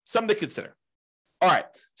 Something to consider. All right.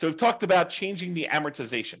 So we've talked about changing the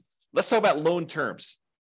amortization. Let's talk about loan terms.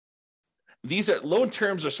 Loan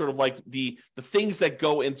terms are sort of like the things that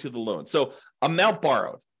go into the loan. So amount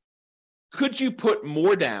borrowed. Could you put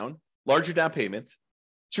more down, larger down payment,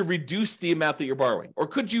 to reduce the amount that you're borrowing? Or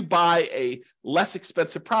could you buy a less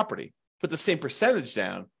expensive property, put the same percentage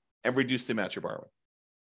down, and reduce the amount you're borrowing?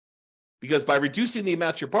 Because by reducing the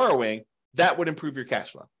amount you're borrowing, that would improve your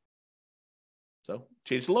cash flow. So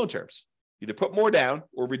change the loan terms. Either put more down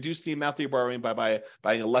or reduce the amount that you're borrowing by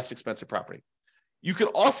buying a less expensive property. You can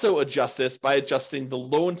also adjust this by adjusting the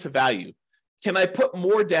loan to value. Can I put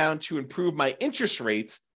more down to improve my interest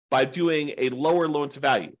rates by doing a lower loan to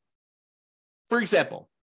value? For example,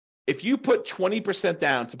 if you put 20%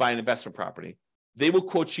 down to buy an investment property, they will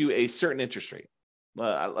quote you a certain interest rate.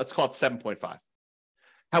 Let's call it 7.5.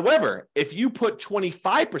 However, if you put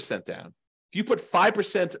 25% down, if you put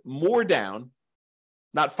 5% more down,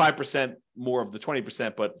 not 5% more of the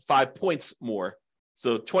 20%, but 5 points more.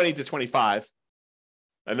 So 20 to 25.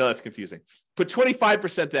 I know that's confusing. Put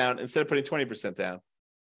 25% down instead of putting 20% down.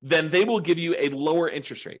 then they will give you a lower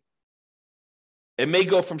interest rate. It may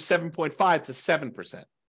go from 7.5 to 7%.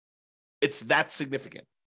 It's that significant.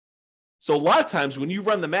 So a lot of times when you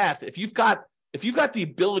run the math, if you've got the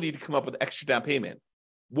ability to come up with extra down payment,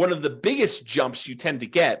 one of the biggest jumps you tend to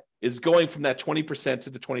get is going from that 20% to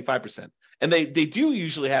the 25%. And they do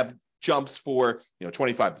usually have jumps for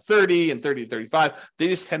 25 to 30 and 30 to 35. They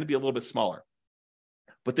just tend to be a little bit smaller.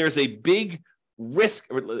 But there's a big risk,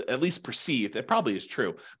 or at least perceived, it probably is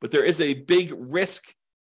true, but there is a big risk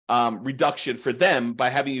reduction for them by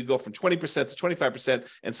having you go from 20% to 25%.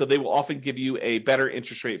 And so they will often give you a better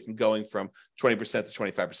interest rate from going from 20% to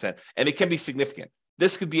 25%. And it can be significant.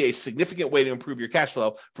 This could be a significant way to improve your cash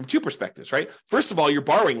flow from two perspectives, right? First of all, you're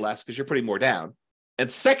borrowing less because you're putting more down. And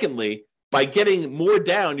secondly, by getting more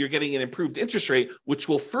down, you're getting an improved interest rate, which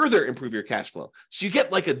will further improve your cash flow. So you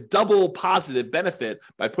get like a double positive benefit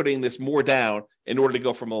by putting this more down in order to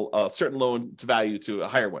go from a certain loan to value to a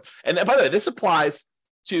higher one. And by the way, this applies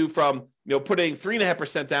to from putting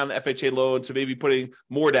 3.5% down an FHA loan to maybe putting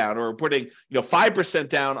more down, or putting 5%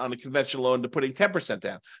 down on a conventional loan to putting 10%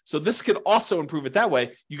 down. So this could also improve it that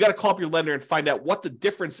way. You got to call up your lender and find out what the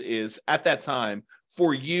difference is at that time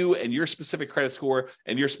for you and your specific credit score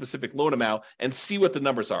and your specific loan amount, and see what the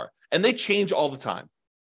numbers are. And they change all the time.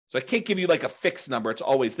 So I can't give you like a fixed number. It's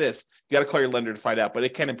always this. You got to call your lender to find out, but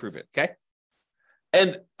it can improve it. Okay.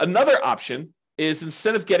 And another option is,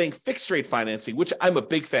 instead of getting fixed rate financing, which I'm a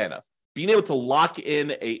big fan of, being able to lock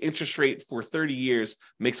in a interest rate for 30 years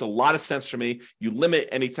makes a lot of sense for me. You limit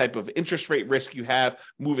any type of interest rate risk you have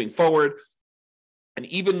moving forward. And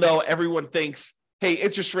even though everyone thinks, hey,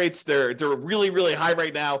 interest rates, they're really, really high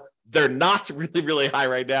right now, they're not really, really high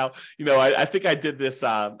right now. I think I did this.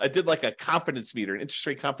 I did like a confidence meter, an interest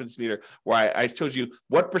rate confidence meter, where I told you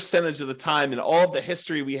what percentage of the time in all of the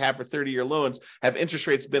history we have for 30-year loans have interest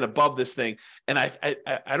rates been above this thing. And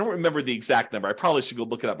I don't remember the exact number. I probably should go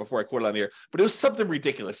look it up before I quote it on here. But it was something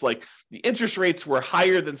ridiculous. Like the interest rates were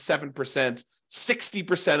higher than 7%,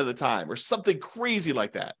 60% of the time, or something crazy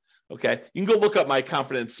like that. Okay, you can go look up my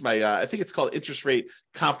confidence, I think it's called interest rate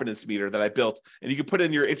confidence meter that I built, and you can put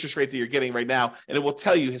in your interest rate that you're getting right now, and it will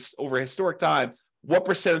tell you over historic time what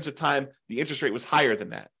percentage of time the interest rate was higher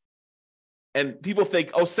than that. And people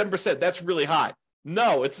think, 7%, that's really high.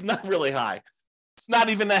 No, it's not really high. It's not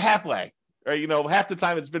even a halfway. Right? Half the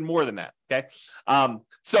time it's been more than that. Okay,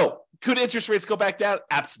 so could interest rates go back down?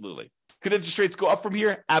 Absolutely. Could interest rates go up from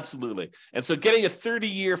here? Absolutely. And so getting a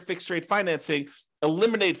 30-year fixed rate financing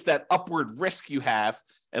eliminates that upward risk you have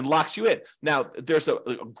and locks you in. Now, there's a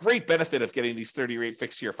great benefit of getting these 30-year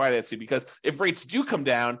fixed year financing, because if rates do come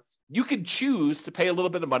down, you can choose to pay a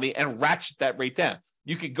little bit of money and ratchet that rate down.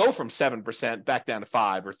 You could go from 7% back down to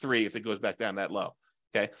 5 or 3 if it goes back down that low.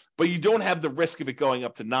 Okay, but you don't have the risk of it going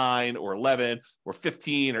up to 9 or 11 or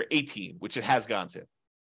 15 or 18, which it has gone to.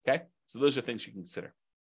 Okay, so those are things you can consider.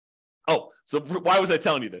 So why was I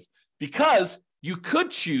telling you this? Because you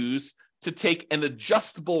could choose to take an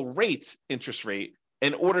adjustable rate interest rate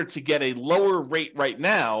in order to get a lower rate right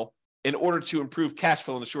now in order to improve cash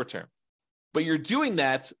flow in the short term. But you're doing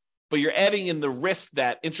that, but you're adding in the risk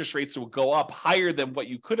that interest rates will go up higher than what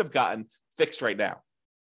you could have gotten fixed right now.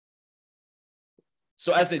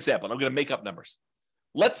 So as an example, I'm going to make up numbers.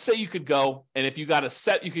 Let's say you could go, and if you got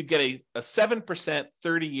you could get a 7%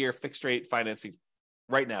 30-year fixed rate financing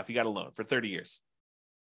right now if you got a loan for 30 years.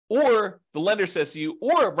 Or the lender says to you,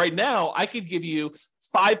 or right now, I could give you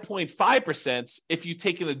 5.5% if you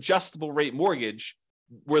take an adjustable rate mortgage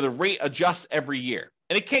where the rate adjusts every year.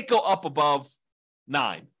 And it can't go up above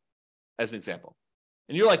 9, as an example.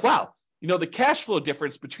 And you're like, wow, the cash flow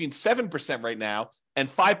difference between 7% right now and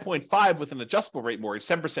 5.5 with an adjustable rate mortgage,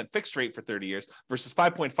 7% fixed rate for 30 years versus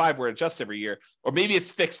 5.5 where it adjusts every year, or maybe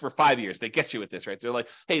it's fixed for 5 years. They get you with this, right? They're like,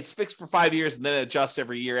 hey, it's fixed for 5 years and then it adjusts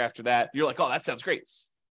every year after that. You're like, oh, that sounds great.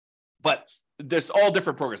 But there's all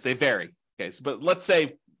different programs. They vary. Okay, so, but let's say,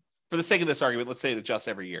 for the sake of this argument, let's say it adjusts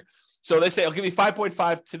every year. So they say, I'll give you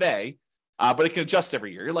 5.5 today, but it can adjust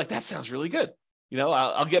every year. You're like, that sounds really good.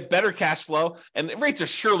 I'll get better cash flow, and rates are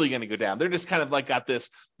surely going to go down. They're just kind of like got this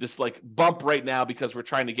like bump right now because we're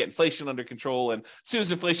trying to get inflation under control. And as soon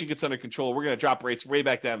as inflation gets under control, we're going to drop rates way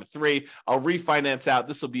back down to 3. I'll refinance out.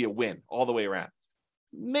 This will be a win all the way around.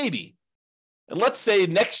 Maybe. And let's say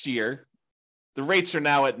next year, the rates are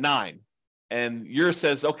now at 9, and yours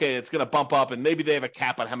says, okay, it's going to bump up, and maybe they have a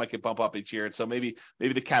cap on how much it can bump up each year. And so maybe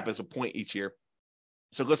the cap is a point each year.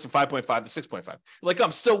 So it goes from 5.5 to 6.5. You're like,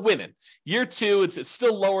 I'm still winning. Year 2, it's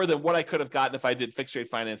still lower than what I could have gotten if I did fixed rate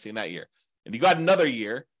financing that year. And you got another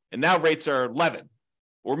year, and now rates are 11,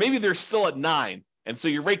 or maybe they're still at 9. And so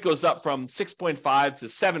your rate goes up from 6.5 to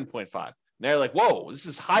 7.5. And they're like, whoa, this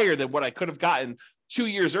is higher than what I could have gotten 2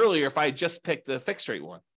 years earlier if I had just picked the fixed rate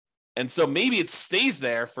one. And so maybe it stays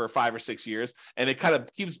there for 5 or 6 years and it kind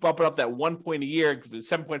of keeps bumping up that 1 point a year.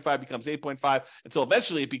 7.5 becomes 8.5 until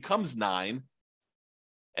eventually it becomes 9.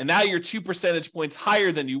 And now you're 2 percentage points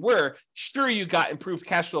higher than you were. Sure, you got improved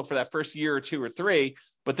cash flow for that first year or 2 or 3,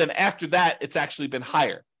 but then after that, it's actually been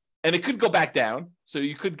higher. And it could go back down. So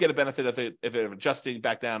you could get a benefit of it if it adjusting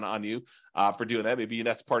back down on you for doing that. Maybe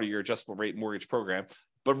that's part of your adjustable rate mortgage program.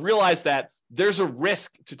 But realize that there's a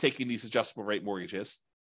risk to taking these adjustable rate mortgages.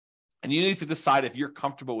 And you need to decide if you're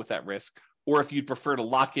comfortable with that risk or if you'd prefer to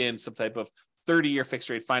lock in some type of 30-year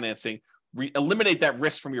fixed rate financing, eliminate that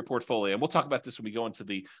risk from your portfolio. And we'll talk about this when we go into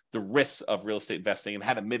the risks of real estate investing and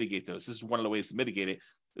how to mitigate those. This is one of the ways to mitigate it.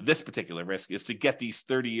 This particular risk is to get these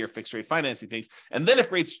 30-year fixed rate financing things. And then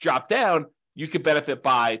if rates drop down, you could benefit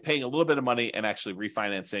by paying a little bit of money and actually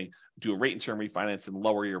refinancing, do a rate and term refinance and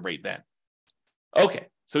lower your rate then. Okay,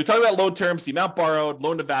 so we talked about loan terms, the amount borrowed,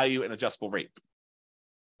 loan to value, and adjustable rate.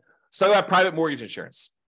 So about private mortgage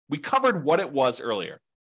insurance. We covered what it was earlier,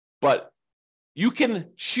 but you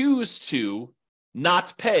can choose to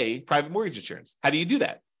not pay private mortgage insurance. How do you do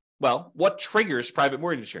that? Well, what triggers private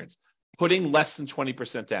mortgage insurance? Putting less than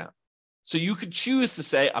 20% down. So you could choose to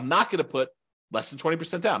say, I'm not going to put less than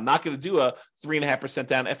 20% down. I'm not going to do a 3.5%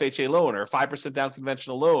 down FHA loan or a 5% down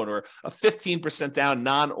conventional loan or a 15% down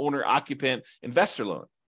non-owner occupant investor loan.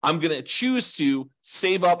 I'm going to choose to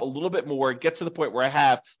save up a little bit more, get to the point where I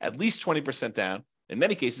have at least 20% down, in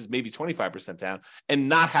many cases, maybe 25% down, and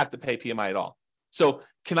not have to pay PMI at all. So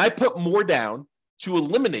can I put more down to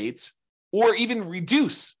eliminate or even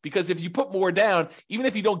reduce? Because if you put more down, even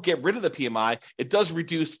if you don't get rid of the PMI, it does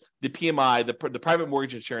reduce the PMI, the private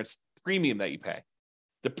mortgage insurance premium that you pay.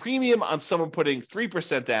 The premium on someone putting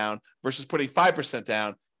 3% down versus putting 5%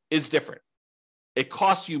 down is different. It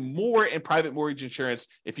costs you more in private mortgage insurance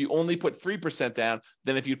if you only put 3% down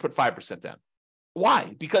than if you put 5% down.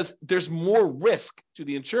 Why? Because there's more risk to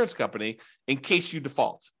the insurance company in case you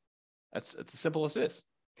default. It's as simple as this,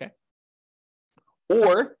 okay?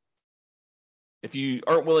 Or if you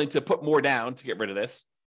aren't willing to put more down to get rid of this,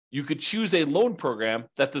 you could choose a loan program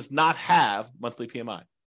that does not have monthly PMI.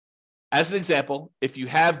 As an example, if you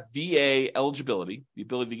have VA eligibility, the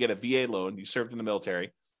ability to get a VA loan, you served in the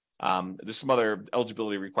military, there's some other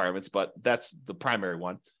eligibility requirements, but that's the primary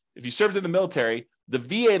one. If you served in the military, the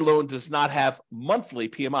VA loan does not have monthly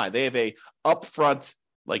PMI. They have a upfront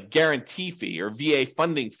like guarantee fee or VA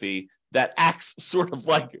funding fee that acts sort of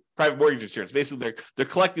like private mortgage insurance. Basically, they're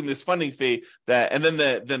collecting this funding fee and then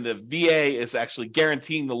the VA is actually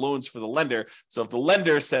guaranteeing the loans for the lender. So if the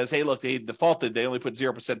lender says, hey, look, they defaulted, they only put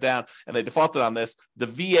 0% down and they defaulted on this, the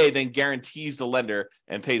VA then guarantees the lender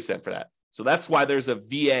and pays them for that. So that's why there's a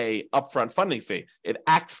VA upfront funding fee. It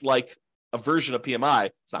acts like a version of PMI.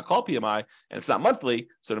 It's not called PMI and it's not monthly,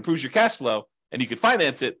 so it improves your cash flow and you can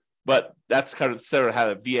finance it, but that's kind of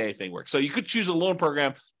how the VA thing works. So you could choose a loan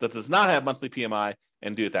program that does not have monthly PMI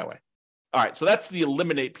and do it that way. All right, so that's the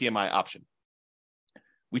eliminate PMI option.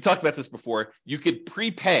 We talked about this before. You could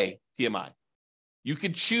prepay PMI. You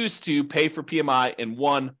could choose to pay for PMI in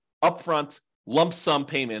one upfront lump sum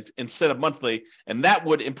payment instead of monthly, and that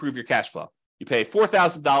would improve your cash flow. You pay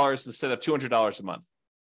 $4,000 instead of $200 a month.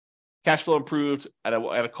 Cash flow improved at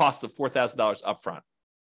a cost of $4,000 upfront.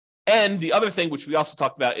 And the other thing, which we also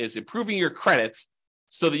talked about, is improving your credit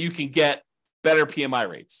so that you can get better PMI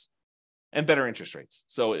rates and better interest rates.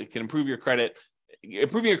 So it can improve your credit.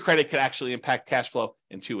 Improving your credit can actually impact cash flow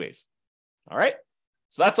in 2 ways. All right.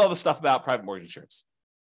 So that's all the stuff about private mortgage insurance.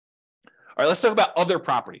 All right, let's talk about other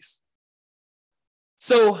properties.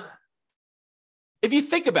 So if you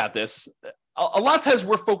think about this, a lot of times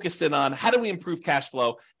we're focused in on how do we improve cash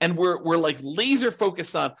flow, and we're like laser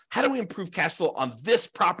focused on how do we improve cash flow on this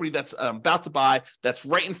property that's about to buy, that's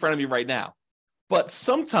right in front of me right now. But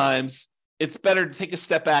sometimes it's better to take a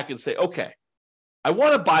step back and say, okay, I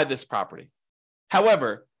want to buy this property.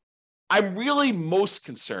 However, I'm really most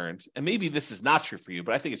concerned, and maybe this is not true for you,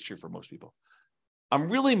 but I think it's true for most people.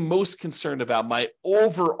 I'm really most concerned about my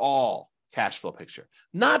overall cash flow picture,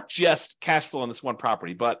 not just cash flow on this one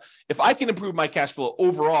property, but if I can improve my cash flow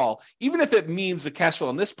overall, even if it means the cash flow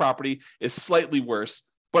on this property is slightly worse,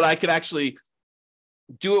 but I could actually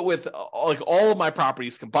do it with like all of my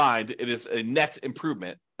properties combined, it is a net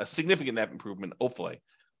improvement, a significant net improvement, hopefully,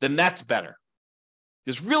 then that's better.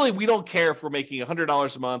 Because really, we don't care if we're making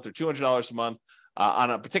 $100 a month or $200 a month on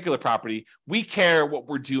a particular property. We care what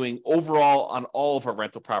we're doing overall on all of our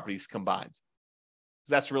rental properties combined. Because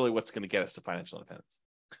that's really what's going to get us to financial independence.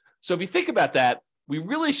 So if you think about that, we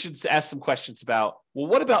really should ask some questions about, well,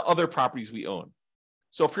 what about other properties we own?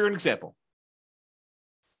 So for an example,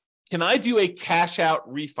 can I do a cash out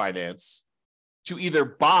refinance to either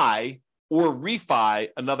buy or refi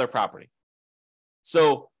another property?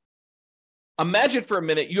 So imagine for a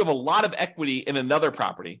minute, you have a lot of equity in another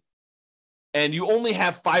property and you only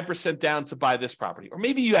have 5% down to buy this property. Or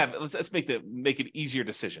maybe you have, let's make an easier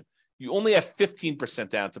decision. You only have 15%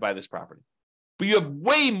 down to buy this property, but you have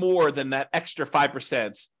way more than that extra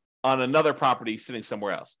 5% on another property sitting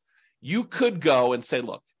somewhere else. You could go and say,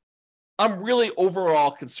 look, I'm really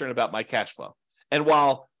overall concerned about my cash flow. And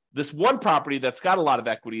while this one property that's got a lot of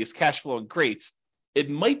equity is cash flowing great, it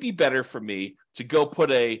might be better for me to go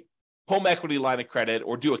put a home equity line of credit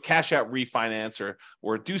or do a cash out refinance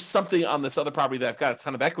or do something on this other property that I've got a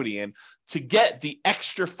ton of equity in to get the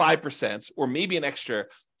extra 5% or maybe an extra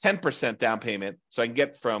 10% down payment. So I can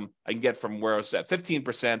get from where I was at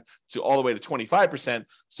 15% to all the way to 25%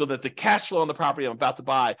 so that the cash flow on the property I'm about to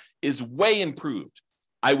buy is way improved.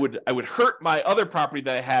 I would hurt my other property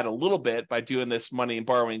that I had a little bit by doing this money and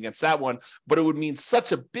borrowing against that one, but it would mean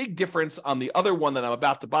such a big difference on the other one that I'm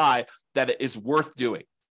about to buy that it is worth doing.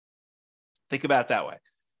 Think about it that way.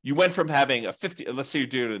 You went from having let's say you're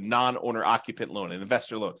doing a non-owner occupant loan, an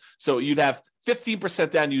investor loan. So you'd have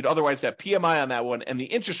 15% down, you'd otherwise have PMI on that one, and the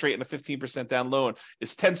interest rate in a 15% down loan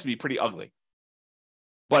tends to be pretty ugly.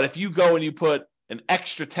 But if you go and you put an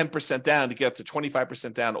extra 10% down to get up to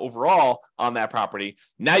 25% down overall on that property,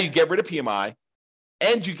 now you get rid of PMI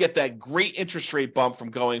and you get that great interest rate bump from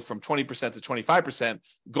going from 20% to 25%,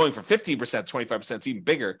 going from 15% to 25% is even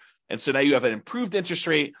bigger. And so now you have an improved interest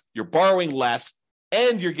rate, you're borrowing less,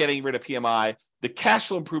 and you're getting rid of PMI. The cash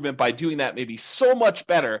flow improvement by doing that may be so much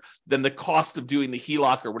better than the cost of doing the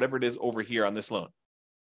HELOC or whatever it is over here on this loan.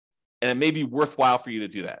 And it may be worthwhile for you to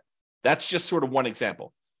do that. That's just sort of one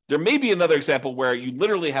example. There may be another example where you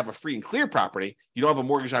literally have a free and clear property. You don't have a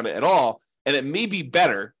mortgage on it at all. And it may be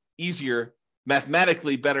better, easier,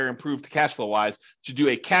 mathematically better, improved cash flow wise to do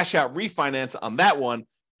a cash out refinance on that one,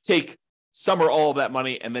 take some or all of that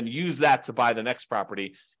money, and then use that to buy the next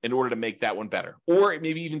property in order to make that one better. Or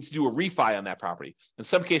maybe even to do a refi on that property. In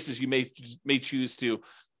some cases, you may choose to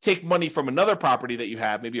take money from another property that you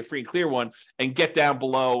have, maybe a free and clear one, and get down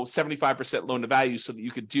below 75% loan to value so that you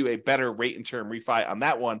could do a better rate and term refi on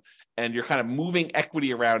that one. And you're kind of moving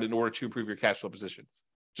equity around in order to improve your cash flow position.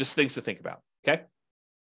 Just things to think about, okay?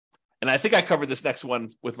 And I think I covered this next one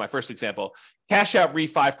with my first example, cash out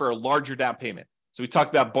refi for a larger down payment. So we talked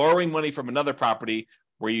about borrowing money from another property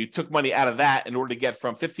where you took money out of that in order to get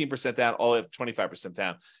from 15% down all the way up to 25%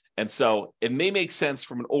 down. And so it may make sense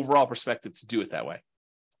from an overall perspective to do it that way.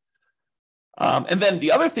 And then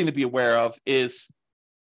the other thing to be aware of is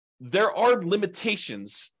there are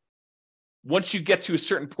limitations once you get to a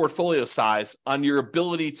certain portfolio size on your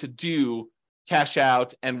ability to do cash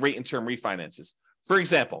out and rate and term refinances. For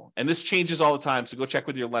example, and this changes all the time, so go check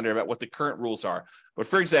with your lender about what the current rules are. But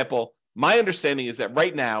for example, my understanding is that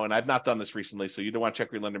right now, and I've not done this recently, so you don't want to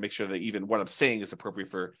check with your lender, make sure that even what I'm saying is appropriate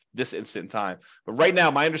for this instant in time. But right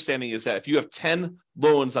now, my understanding is that if you have 10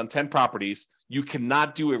 loans on 10 properties, you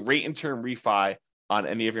cannot do a rate and term refi on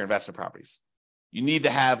any of your investment properties. You need to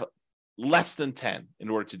have less than 10 in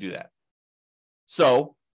order to do that.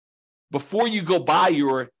 So before you go buy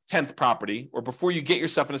your 10th property, or before you get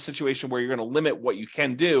yourself in a situation where you're going to limit what you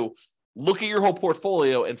can do, look at your whole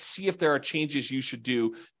portfolio and see if there are changes you should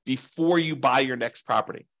do before you buy your next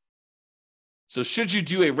property. So should you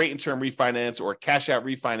do a rate and term refinance or a cash out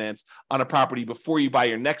refinance on a property before you buy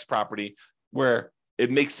your next property, where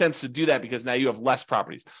it makes sense to do that because now you have less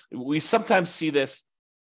properties? We sometimes see this,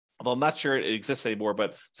 although I'm not sure it exists anymore,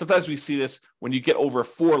 but sometimes we see this when you get over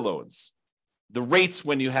 4 loans. The rates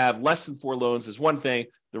when you have less than 4 loans is one thing.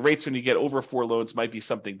 The rates when you get over 4 loans might be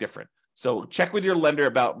something different. So check with your lender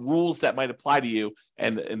about rules that might apply to you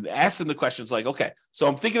and ask them the questions like, okay, so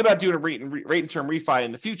I'm thinking about doing a rate and term refi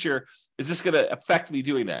in the future. Is this going to affect me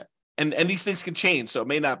doing that? And these things can change. So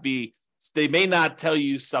they may not tell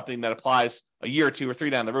you something that applies a year or 2 or 3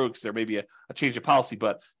 down the road because there may be a change of policy,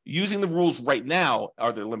 but using the rules right now,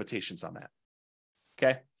 are there limitations on that?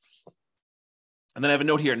 Okay. And then I have a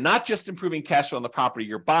note here, not just improving cash flow on the property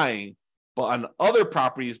you're buying, but on other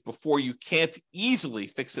properties before you can't easily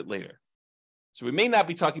fix it later. So we may not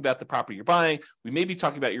be talking about the property you're buying. We may be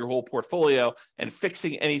talking about your whole portfolio and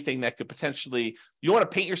fixing anything that could potentially, you don't want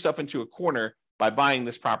to paint yourself into a corner by buying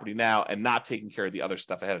this property now and not taking care of the other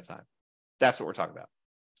stuff ahead of time. That's what we're talking about.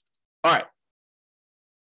 All right.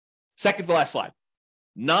 Second to last slide,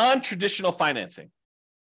 non-traditional financing.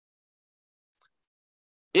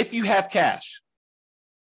 If you have cash,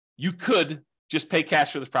 you could just pay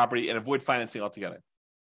cash for this property and avoid financing altogether.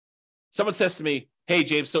 Someone says to me, hey,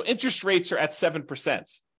 James, so interest rates are at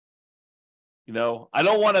 7%. I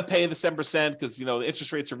don't want to pay the 7% because, the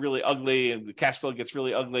interest rates are really ugly and the cash flow gets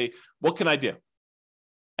really ugly. What can I do?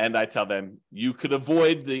 And I tell them, you could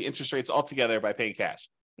avoid the interest rates altogether by paying cash.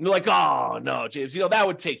 And they're like, oh, no, James, that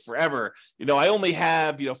would take forever. I only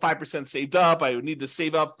have, 5% saved up. I would need to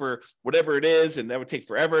save up for whatever it is. And that would take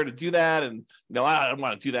forever to do that. And, I don't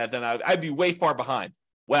want to do that. Then I'd be way far behind.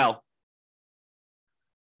 Well,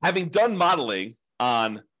 having done modeling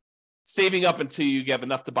on saving up until you have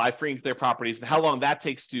enough to buy free and clear properties and how long that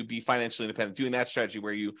takes to be financially independent, doing that strategy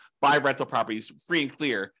where you buy rental properties free and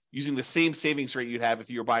clear using the same savings rate you'd have if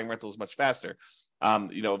you were buying rentals much faster,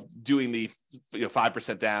 doing the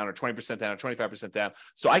 5% down or 20% down or 25% down.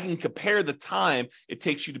 So I can compare the time it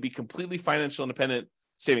takes you to be completely financially independent,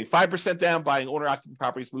 saving 5% down, buying owner-occupied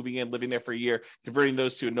properties, moving in, living there for a year, converting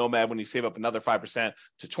those to a nomad when you save up another 5%,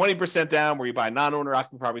 to 20% down where you buy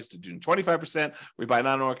non-owner-occupied properties, to doing 25% where you buy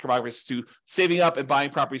non-owner-occupied properties, to saving up and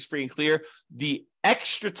buying properties free and clear. The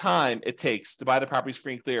extra time it takes to buy the properties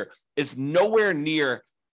free and clear is nowhere near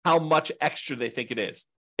how much extra they think it is.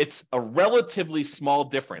 It's a relatively small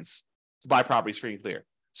difference to buy properties free and clear.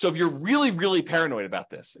 So if you're really, really paranoid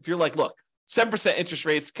about this, if you're like, look, 7% interest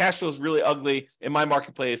rates, cash flow is really ugly in my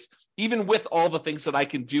marketplace, even with all the things that I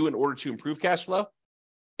can do in order to improve cash flow,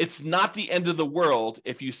 it's not the end of the world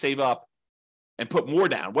if you save up and put more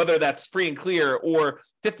down, whether that's free and clear or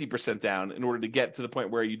 50% down in order to get to the point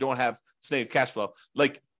where you don't have negative cash flow.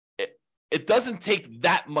 Like it doesn't take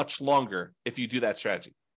that much longer if you do that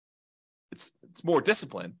strategy. It's more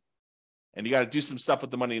discipline and you got to do some stuff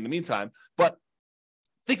with the money in the meantime, but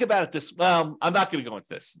think about it this. Well, I'm not going to go into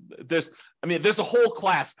this. There's a whole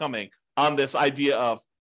class coming on this idea of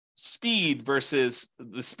speed versus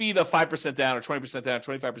the speed of 5% down or 20% down,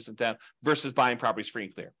 25% down versus buying properties free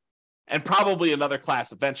and clear. And probably another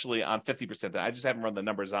class eventually on 50% down. I just haven't run the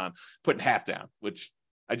numbers on putting half down, which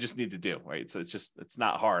I just need to do, right? So it's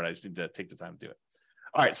not hard. I just need to take the time to do it.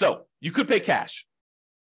 All right. So you could pay cash,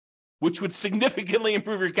 which would significantly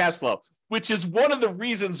improve your cash flow, which is one of the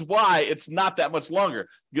reasons why it's not that much longer.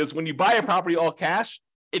 Because when you buy a property all cash,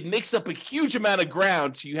 it makes up a huge amount of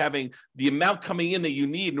ground to you having the amount coming in that you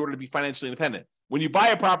need in order to be financially independent. When you buy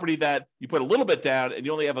a property that you put a little bit down and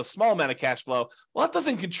you only have a small amount of cash flow, well, that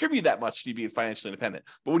doesn't contribute that much to you being financially independent.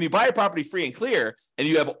 But when you buy a property free and clear and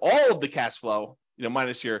you have all of the cash flow,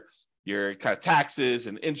 minus your kind of taxes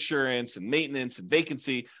and insurance and maintenance and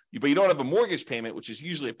vacancy, but you don't have a mortgage payment, which is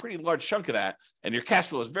usually a pretty large chunk of that, and your cash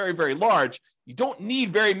flow is very, very large, you don't need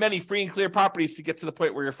very many free and clear properties to get to the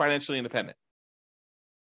point where you're financially independent.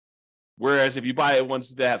 Whereas if you buy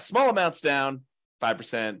ones that have small amounts down,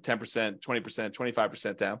 5%, 10%, 20%,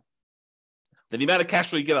 25% down, then the amount of cash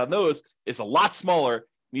flow you get on those is a lot smaller.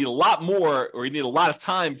 You need a lot more, or you need a lot of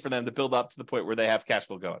time for them to build up to the point where they have cash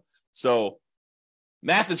flow going. So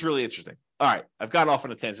math is really interesting. All right, I've gotten off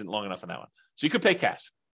on a tangent long enough on that one. So you could pay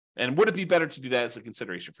cash. And would it be better to do that as a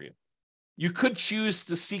consideration for you? You could choose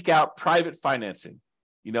to seek out private financing.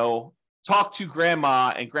 Talk to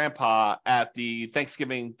grandma and grandpa at the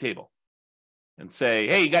Thanksgiving table and say,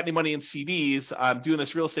 hey, you got any money in CDs? I'm doing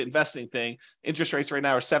this real estate investing thing. Interest rates right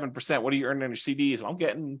now are 7%. What are you earning on your CDs? Well, I'm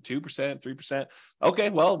getting 2%, 3%. Okay,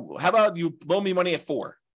 well, how about you loan me money at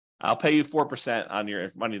 4%? I'll pay you 4% on your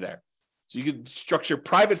money there. So you could structure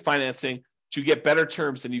private financing to get better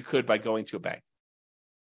terms than you could by going to a bank.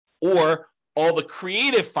 Or all the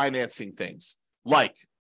creative financing things like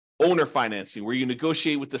owner financing, where you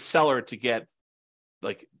negotiate with the seller to get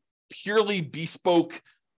like purely bespoke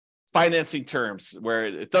financing terms, where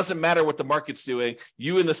it doesn't matter what the market's doing.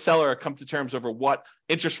 You and the seller come to terms over what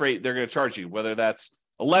interest rate they're going to charge you, whether that's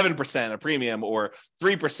 11% a premium or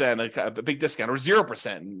 3%, a big discount, or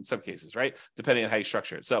 0% in some cases, right? Depending on how you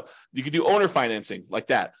structure it. So you could do owner financing like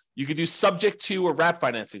that. You could do subject to or wrap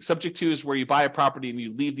financing. Subject to is where you buy a property and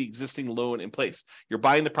you leave the existing loan in place. You're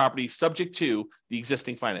buying the property subject to the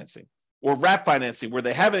existing financing. Or wrap financing, where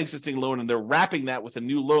they have an existing loan and they're wrapping that with a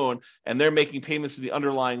new loan and they're making payments to the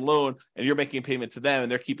underlying loan and you're making a payment to them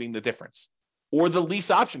and they're keeping the difference. Or the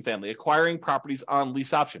lease option family, acquiring properties on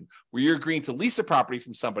lease option, where you're agreeing to lease a property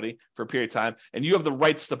from somebody for a period of time, and you have the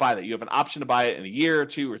rights to buy that. You have an option to buy it in a year or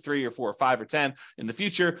 2 or 3 or 4 or 5 or 10 in the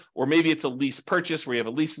future. Or maybe it's a lease purchase where you have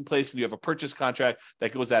a lease in place and you have a purchase contract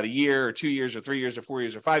that goes out a year or 2 years or 3 years or 4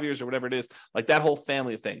 years or 5 years or whatever it is, like that whole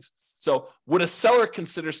family of things. So would a seller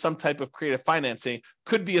consider some type of creative financing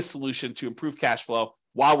could be a solution to improve cash flow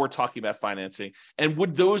while we're talking about financing? And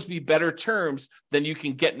would those be better terms than you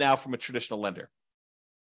can get now from a traditional lender?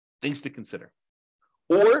 Things to consider.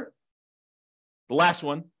 Or the last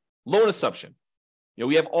one, loan assumption.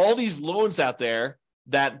 We have all these loans out there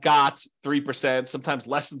that got 3%, sometimes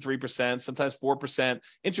less than 3%, sometimes 4%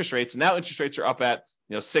 interest rates. And now interest rates are up at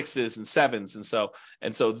 6s and 7s.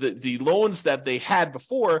 And so the loans that they had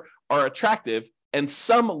before are attractive, and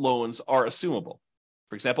some loans are assumable.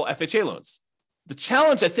 For example, FHA loans. The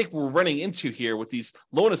challenge I think we're running into here with these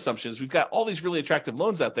loan assumptions, we've got all these really attractive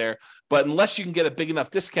loans out there, but unless you can get a big enough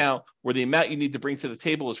discount where the amount you need to bring to the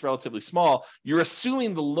table is relatively small, you're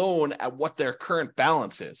assuming the loan at what their current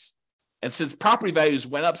balance is. And since property values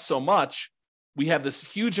went up so much, we have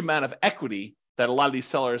this huge amount of equity that a lot of these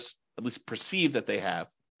sellers at least perceive that they have.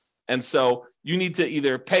 And so you need to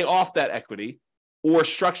either pay off that equity or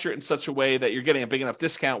structure it in such a way that you're getting a big enough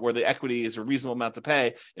discount where the equity is a reasonable amount to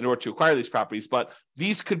pay in order to acquire these properties. But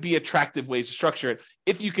these could be attractive ways to structure it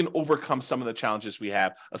if you can overcome some of the challenges we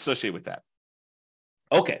have associated with that.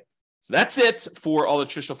 Okay, so that's it for all the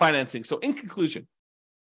traditional financing. So in conclusion,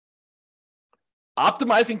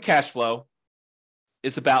 optimizing cash flow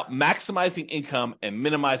is about maximizing income and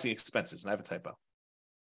minimizing expenses. And I have a typo.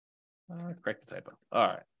 Correct the typo. All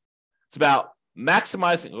right. It's about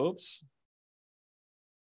maximizing,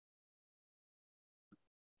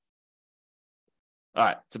 All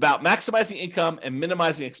right. It's about maximizing income and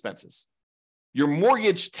minimizing expenses. Your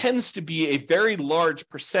mortgage tends to be a very large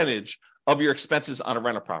percentage of your expenses on a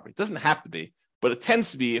rental property. It doesn't have to be, but it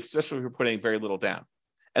tends to be, especially if you're putting very little down.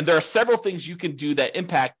 And there are several things you can do that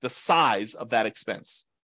impact the size of that expense,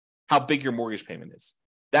 how big your mortgage payment is.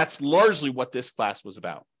 That's largely what this class was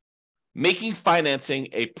about. Making financing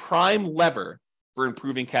a prime lever for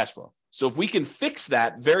improving cash flow. So if we can fix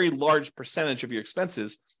that very large percentage of your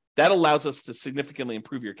expenses, that allows us to significantly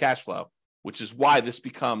improve your cash flow, which is why this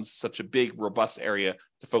becomes such a big, robust area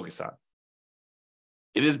to focus on.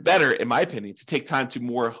 It is better, in my opinion, to take time to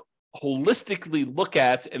more holistically look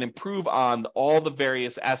at and improve on all the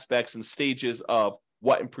various aspects and stages of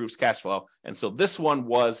what improves cash flow. And so this one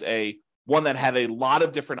was one that had a lot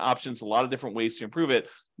of different options, a lot of different ways to improve it.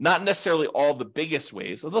 Not necessarily all the biggest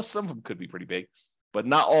ways, although some of them could be pretty big, but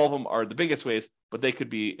not all of them are the biggest ways, but they could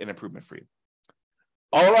be an improvement for you.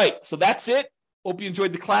 All right, so that's it. Hope you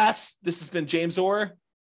enjoyed the class. This has been James Orr.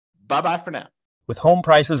 Bye-bye for now. With home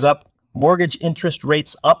prices up, mortgage interest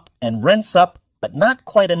rates up, and rents up, but not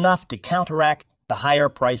quite enough to counteract the higher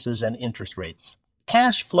prices and interest rates.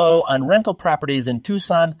 Cash flow on rental properties in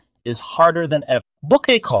Tucson is harder than ever. Book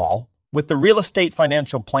a call with the Real Estate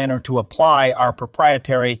Financial Planner to apply our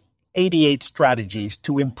proprietary 88 strategies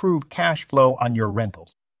to improve cash flow on your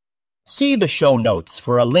rentals. See the show notes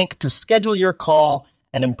for a link to schedule your call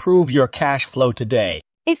and improve your cash flow today.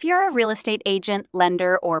 If you're a real estate agent,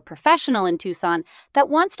 lender, or professional in Tucson that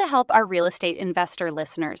wants to help our real estate investor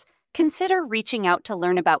listeners, consider reaching out to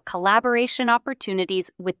learn about collaboration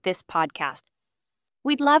opportunities with this podcast.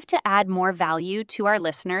 We'd love to add more value to our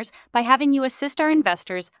listeners by having you assist our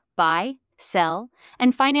investors buy, sell,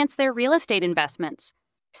 and finance their real estate investments.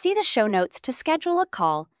 See the show notes to schedule a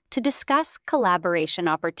call to discuss collaboration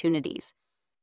opportunities.